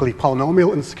is typically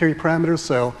polynomial in the security parameters,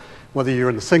 so whether you're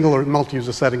in the single or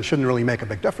multi-user setting shouldn't really make a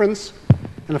big difference.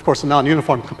 And of course, a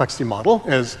non-uniform complexity model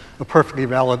is a perfectly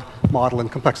valid model in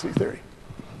complexity theory.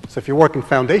 So if you work in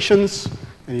foundations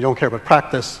and you don't care about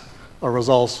practice, our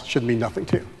results should mean nothing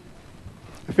to you.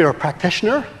 If you're a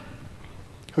practitioner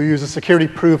who uses security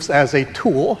proofs as a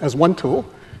tool, as one tool,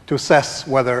 to assess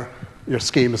whether your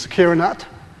scheme is secure or not,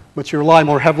 but you rely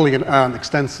more heavily on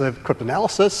extensive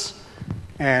cryptanalysis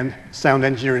and sound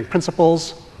engineering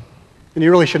principles, and you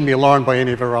really shouldn't be alarmed by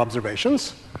any of our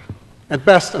observations. At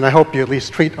best, and I hope you at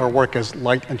least treat our work as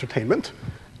light entertainment,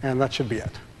 and that should be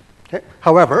it. Okay?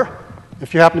 However,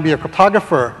 if you happen to be a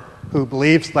cryptographer who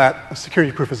believes that a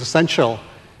security proof is essential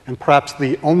and perhaps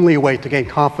the only way to gain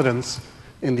confidence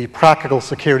in the practical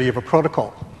security of a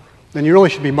protocol, then you really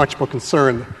should be much more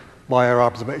concerned by our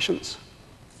observations.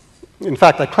 In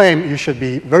fact, I claim you should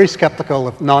be very skeptical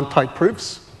of non-tight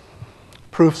proofs,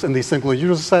 proofs in the single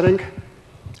user setting,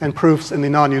 and proofs in the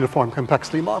non-uniform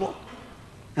complexity model,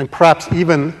 and perhaps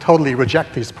even totally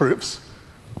reject these proofs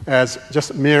as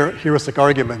just mere heuristic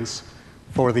arguments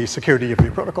for the security of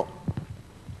your protocol.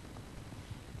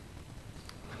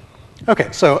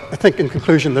 Okay, so I think in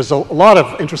conclusion, there's a lot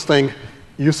of interesting,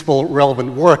 useful,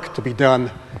 relevant work to be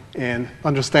done in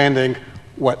understanding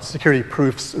what security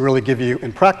proofs really give you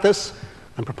in practice.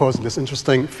 I'm proposing this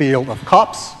interesting field of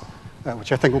COPS,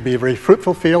 which I think will be a very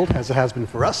fruitful field, as it has been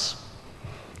for us.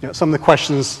 You know, some of the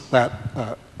questions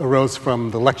that arose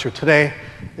from the lecture today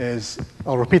is,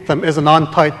 I'll repeat them, is a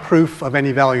non-tight proof of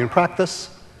any value in practice?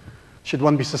 Should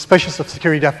one be suspicious of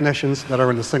security definitions that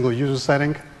are in the single user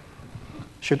setting?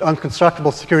 Should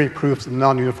unconstructible security proofs in the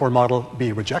non-uniform model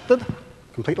be rejected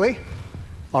completely?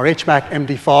 Are HMAC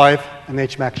MD5 and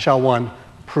HMAC SHA-1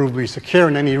 provably secure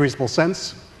in any reasonable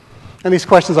sense? And these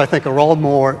questions, I think, are all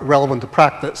more relevant to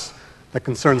practice that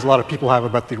concerns a lot of people have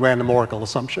about the random oracle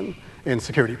assumption in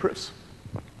security proofs.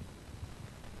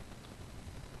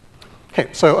 Okay,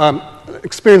 so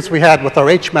experience we had with our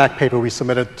HMAC paper we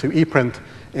submitted to ePrint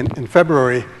in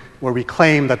February, where we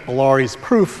claimed that Bellari's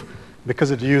proof,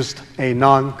 because it used a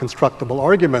non-constructible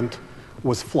argument,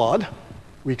 was flawed.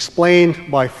 We explained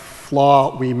by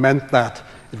flaw we meant that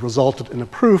it resulted in a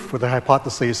proof where the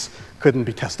hypotheses couldn't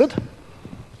be tested.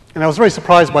 And I was very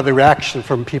surprised by the reaction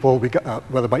from people,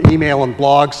 whether by email and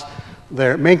blogs.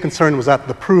 Their main concern was that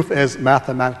the proof is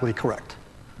mathematically correct,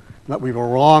 that we were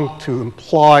wrong to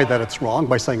imply that it's wrong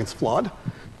by saying it's flawed.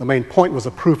 The main point was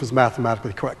the proof is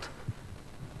mathematically correct.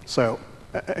 So,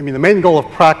 I mean, the main goal of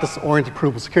practice-oriented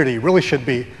proof of security really should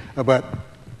be about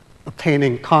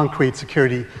obtaining concrete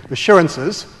security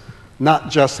assurances, not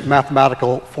just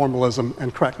mathematical formalism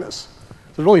and correctness.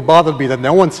 So it really bothered me that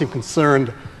no one seemed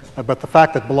concerned about the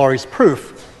fact that Bellari's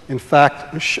proof, in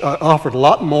fact, offered a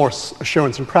lot more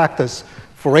assurance in practice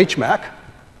for HMAC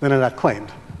than it had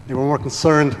claimed. They were more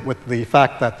concerned with the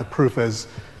fact that the proof is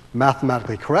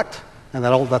mathematically correct, and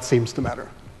that all that seems to matter.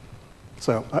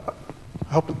 So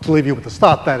I hope to leave you with this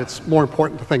thought that it's more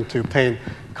important to obtain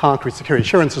concrete security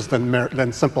assurances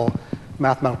than simple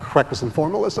mathematical correctness and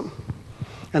formalism.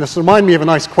 And this reminded me of a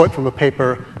nice quote from a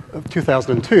paper of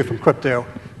 2002 from Crypto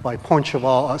by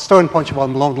Stone,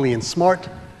 Poincheval, Maloney, and Smart.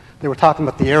 They were talking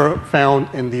about the error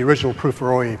found in the original proof for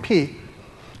OAP.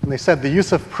 And they said the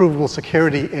use of provable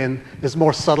security is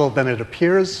more subtle than it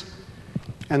appears,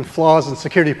 and flaws in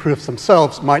security proofs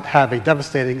themselves might have a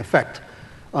devastating effect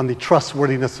on the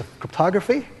trustworthiness of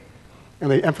cryptography.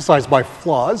 And they emphasize by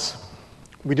flaws,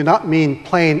 we do not mean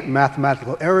plain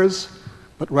mathematical errors,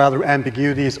 but rather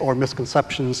ambiguities or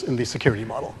misconceptions in the security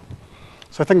model.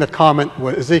 So I think that comment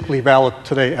is equally valid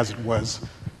today as it was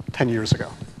 10 years ago.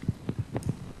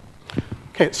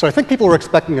 Okay, so I think people were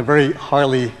expecting a very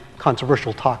highly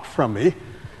controversial talk from me.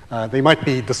 They might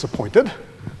be disappointed.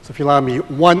 So if you allow me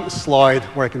one slide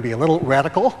where I can be a little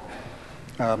radical.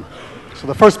 So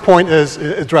the first point is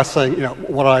addressing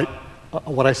what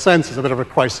I sense is a bit of a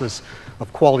crisis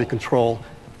of quality control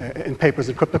in papers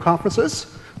and crypto conferences.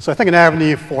 So I think an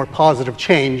avenue for positive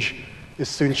change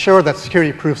is to ensure that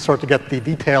security proofs start to get the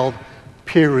detailed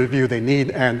peer review they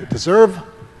need and deserve.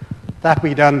 That can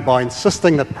be done by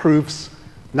insisting that proofs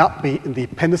not be in the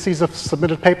appendices of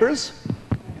submitted papers,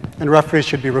 and referees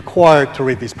should be required to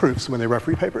read these proofs when they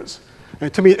referee papers.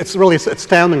 And to me, it's really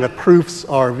astounding that proofs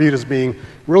are viewed as being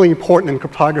really important in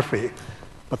cryptography,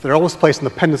 but they're always placed in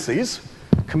appendices.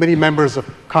 Committee members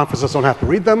of conferences don't have to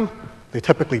read them. They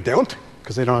typically don't,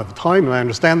 because they don't have the time, and I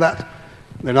understand that.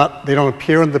 They don't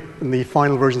appear in the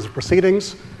final versions of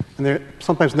proceedings, and they're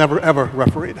sometimes never, ever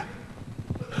refereed.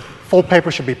 Full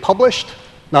papers should be published,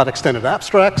 not extended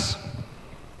abstracts,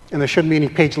 and there shouldn't be any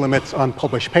page limits on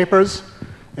published papers.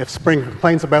 If Springer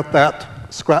complains about that,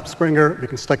 scrap Springer. We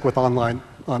can stick with online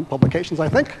on publications, I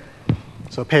think.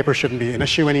 So paper shouldn't be an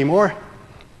issue anymore.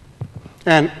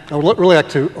 And I would really like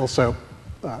to also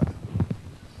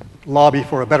lobby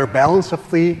for a better balance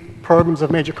of the programs of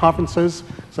major conferences.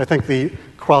 So I think the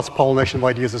cross-pollination of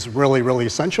ideas is really, really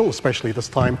essential, especially this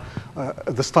time,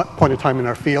 this point in time in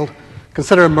our field.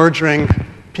 Consider merging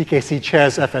PKC,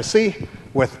 Chess, FSC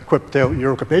with Crypto,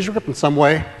 Eurocrypt, AsiaCrypt in some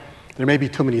way. There may be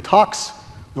too many talks.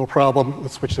 No problem.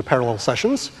 Let's switch to parallel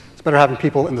sessions. It's better having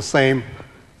people in the same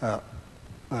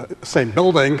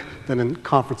building than in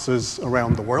conferences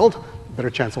around the world. Better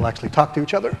chance they'll actually talk to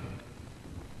each other.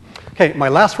 Okay, my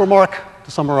last remark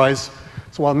to summarize.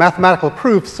 So while mathematical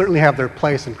proofs certainly have their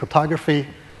place in cryptography,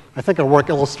 I think our work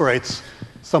illustrates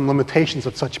some limitations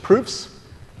of such proofs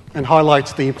and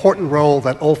highlights the important role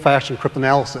that old-fashioned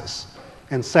cryptanalysis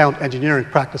and sound engineering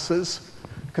practices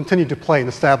continue to play in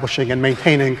establishing and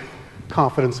maintaining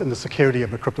confidence in the security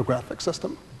of a cryptographic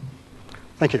system.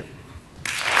 Thank you.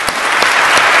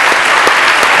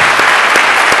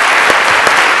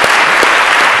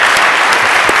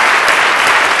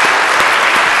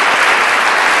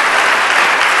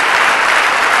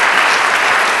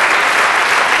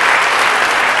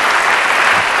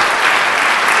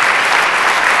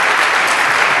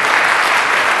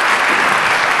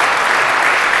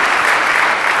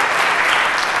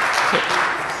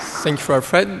 Thank you,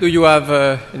 Alfred. Do you have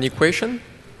any question?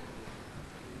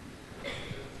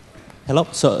 Hello.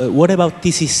 So what about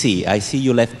TCC? I see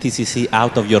you left TCC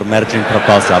out of your merging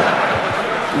proposal.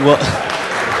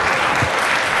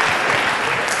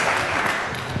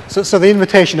 So the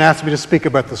invitation asked me to speak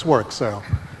about this work, so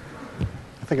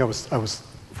I think I was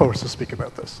forced to speak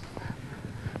about this.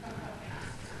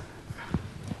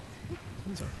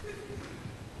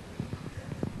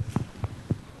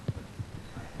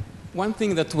 One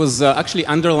thing that was actually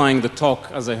underlying the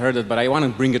talk as I heard it, but I want to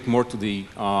bring it more to the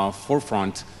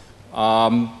forefront.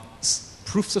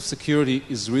 Proofs of security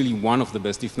is really one of the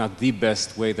best, if not the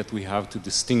best, way that we have to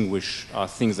distinguish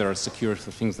things that are secure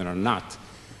from things that are not.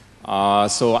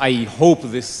 So I hope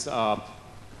this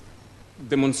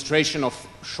demonstration of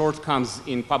shortcomings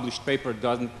in published paper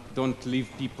don't leave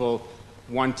people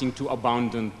wanting to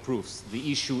abandon proofs.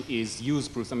 The issue is use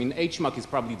proofs. I mean, HMAC is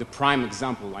probably the prime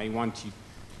example. I want you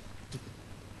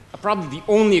probably the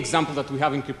only example that we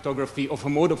have in cryptography of a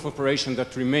mode of operation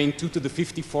that remained 2 to the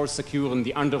 54 secure, and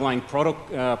the underlying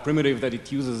primitive that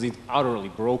it uses is utterly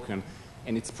broken.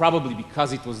 And it's probably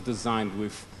because it was designed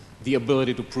with the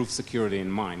ability to prove security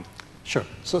in mind. Sure.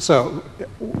 So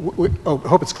I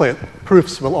hope it's clear.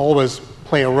 Proofs will always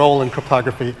play a role in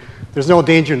cryptography. There's no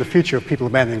danger in the future of people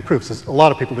abandoning proofs. There's a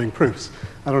lot of people doing proofs.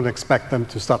 I don't expect them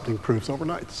to stop doing proofs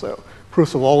overnight. So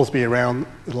proofs will always be around.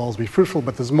 It'll always be fruitful,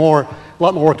 but there's a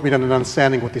lot more work to be done in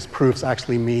understanding what these proofs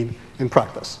actually mean in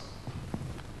practice.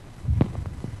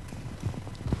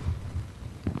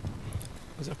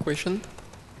 Was there a question?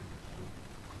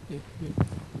 Yeah. So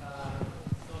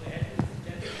the evidence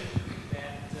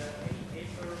suggests that any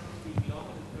paper being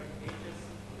longer than 30 pages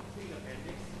including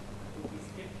appendix will be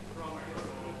skipped from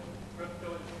crypto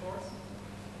in the course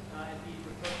and be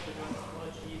referred to the journal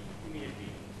psychology immediately.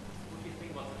 What do you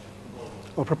think about such a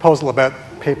proposal? A proposal about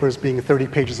papers being 30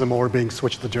 pages or more being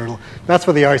switched to the journal. That's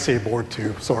for the ICA board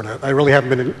to sort out. I really haven't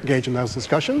been engaged in those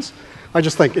discussions. I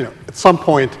just think, at some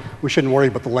point, we shouldn't worry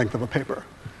about the length of a paper.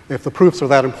 If the proofs are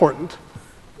that important,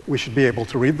 we should be able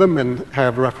to read them and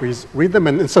have referees read them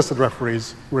and insist that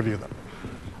referees review them.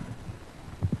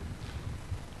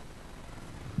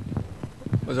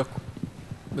 Was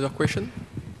there a question?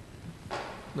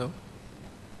 No?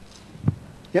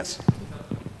 Yes?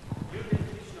 Your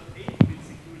definition of 8-bit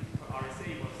security for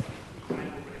RSA was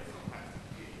time overhead from time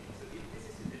security. So if this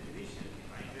is the definition,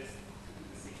 if I invest to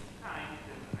the 60 times,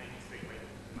 then I expect by the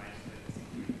minus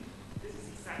security. This is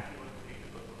exactly what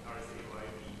the RSA or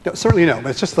IB. No, certainly no, but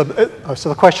it's just so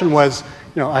the question was,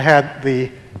 I had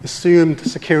the assumed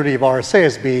security of RSA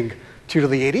as being 2 to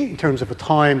the 80 in terms of a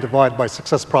time divided by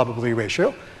success probability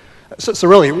ratio. So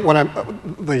really,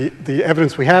 the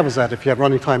evidence we have is that if you have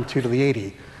running time 2 to the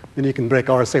 80, then you can break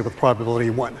RSA with probability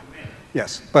 1.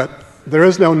 Yes, but there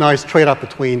is no nice trade-off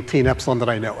between T and epsilon that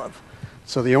I know of.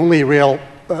 So the only real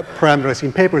parameter I see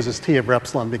in papers is T over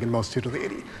epsilon being in most 2 to the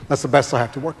 80. That's the best I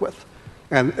have to work with.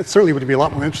 And it certainly would be a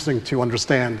lot more interesting to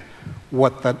understand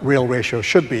what that real ratio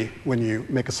should be when you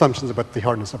make assumptions about the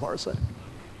hardness of RSA.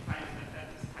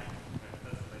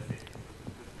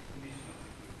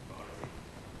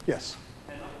 Yes.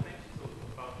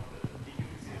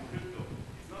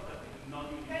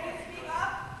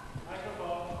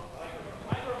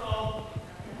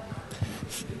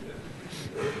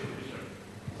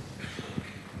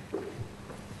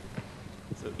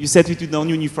 you set it to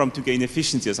non-uniform to gain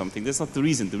efficiency or something. That's not the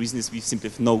reason. The reason is we simply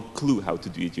have no clue how to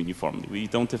do it uniformly. We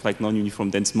don't have like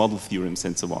non-uniform dense model theorems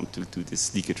and so on to do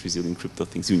this leakage resilient crypto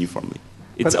things uniformly.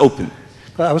 It's open.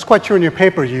 But I was quite sure in your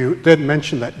paper you did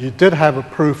mention that you did have a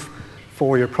proof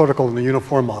for your protocol in the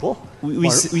uniform model. We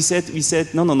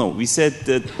said no. We said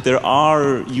that there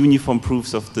are uniform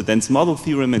proofs of the dense model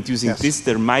theorem, and using this,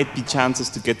 there might be chances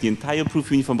to get the entire proof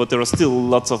uniform, but there are still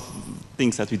lots of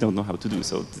things that we don't know how to do.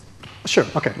 So, sure,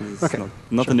 okay, it's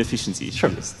not an efficiency issue.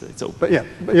 Sure. It's open. But yeah,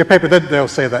 but your paper did though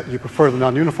say that you prefer the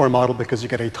non-uniform model because you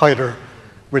get a tighter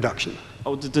reduction.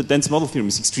 Oh, the dense model theorem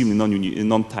is extremely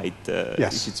non-tight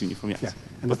yes. if it's uniform. Yes. Yeah.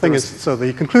 And the thing is, so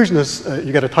the conclusion is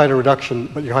you get a tighter reduction,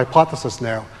 but your hypothesis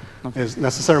now is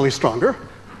necessarily stronger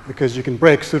because you can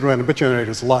break pseudorandom bit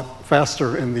generators a lot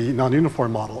faster in the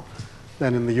non-uniform model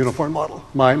than in the uniform model.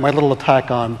 My little attack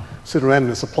on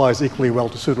pseudorandomness applies equally well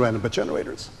to pseudorandom bit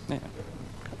generators. Yeah.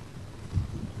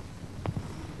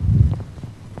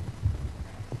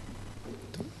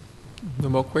 No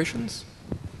more questions?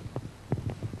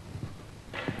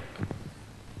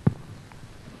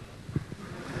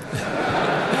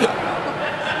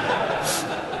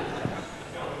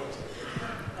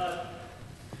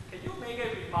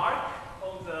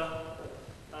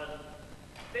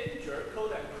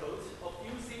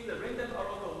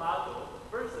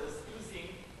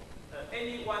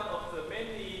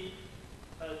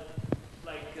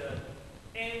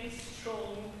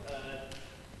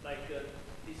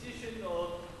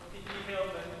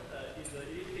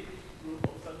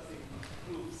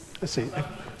 Let's see. The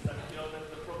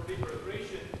probability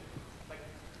regression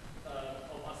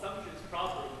of assumptions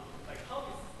problem,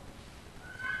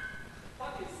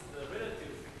 what is the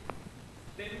relative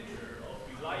danger of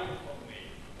relying on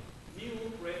a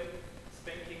new brand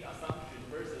spanking assumption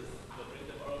versus the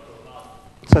random oracle model?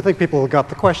 So I think people got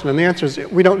the question, and the answer is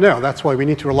we don't know. That's why we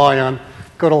need to rely on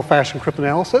good old-fashioned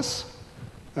cryptanalysis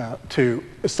to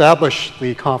establish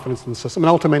the confidence in the system and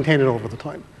also maintain it over the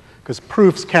time. Because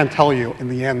proofs can't tell you in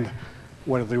the end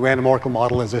whether the random oracle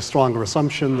model is a stronger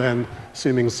assumption than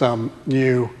assuming some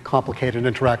new, complicated,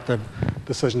 interactive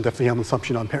decision differential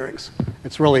assumption on pairings.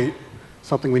 It's really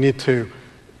something we need to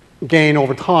gain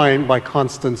over time by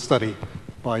constant study,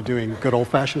 by doing good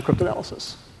old-fashioned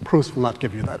cryptanalysis. Proofs will not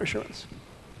give you that assurance.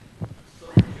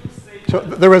 So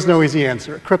there is no easy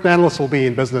answer. Cryptanalysts will be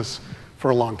in business for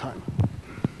a long time.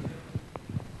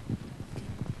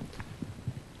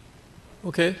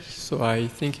 Okay, so I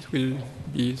think it will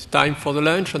be time for the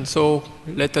lunch, and so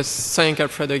let us thank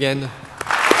Alfred again.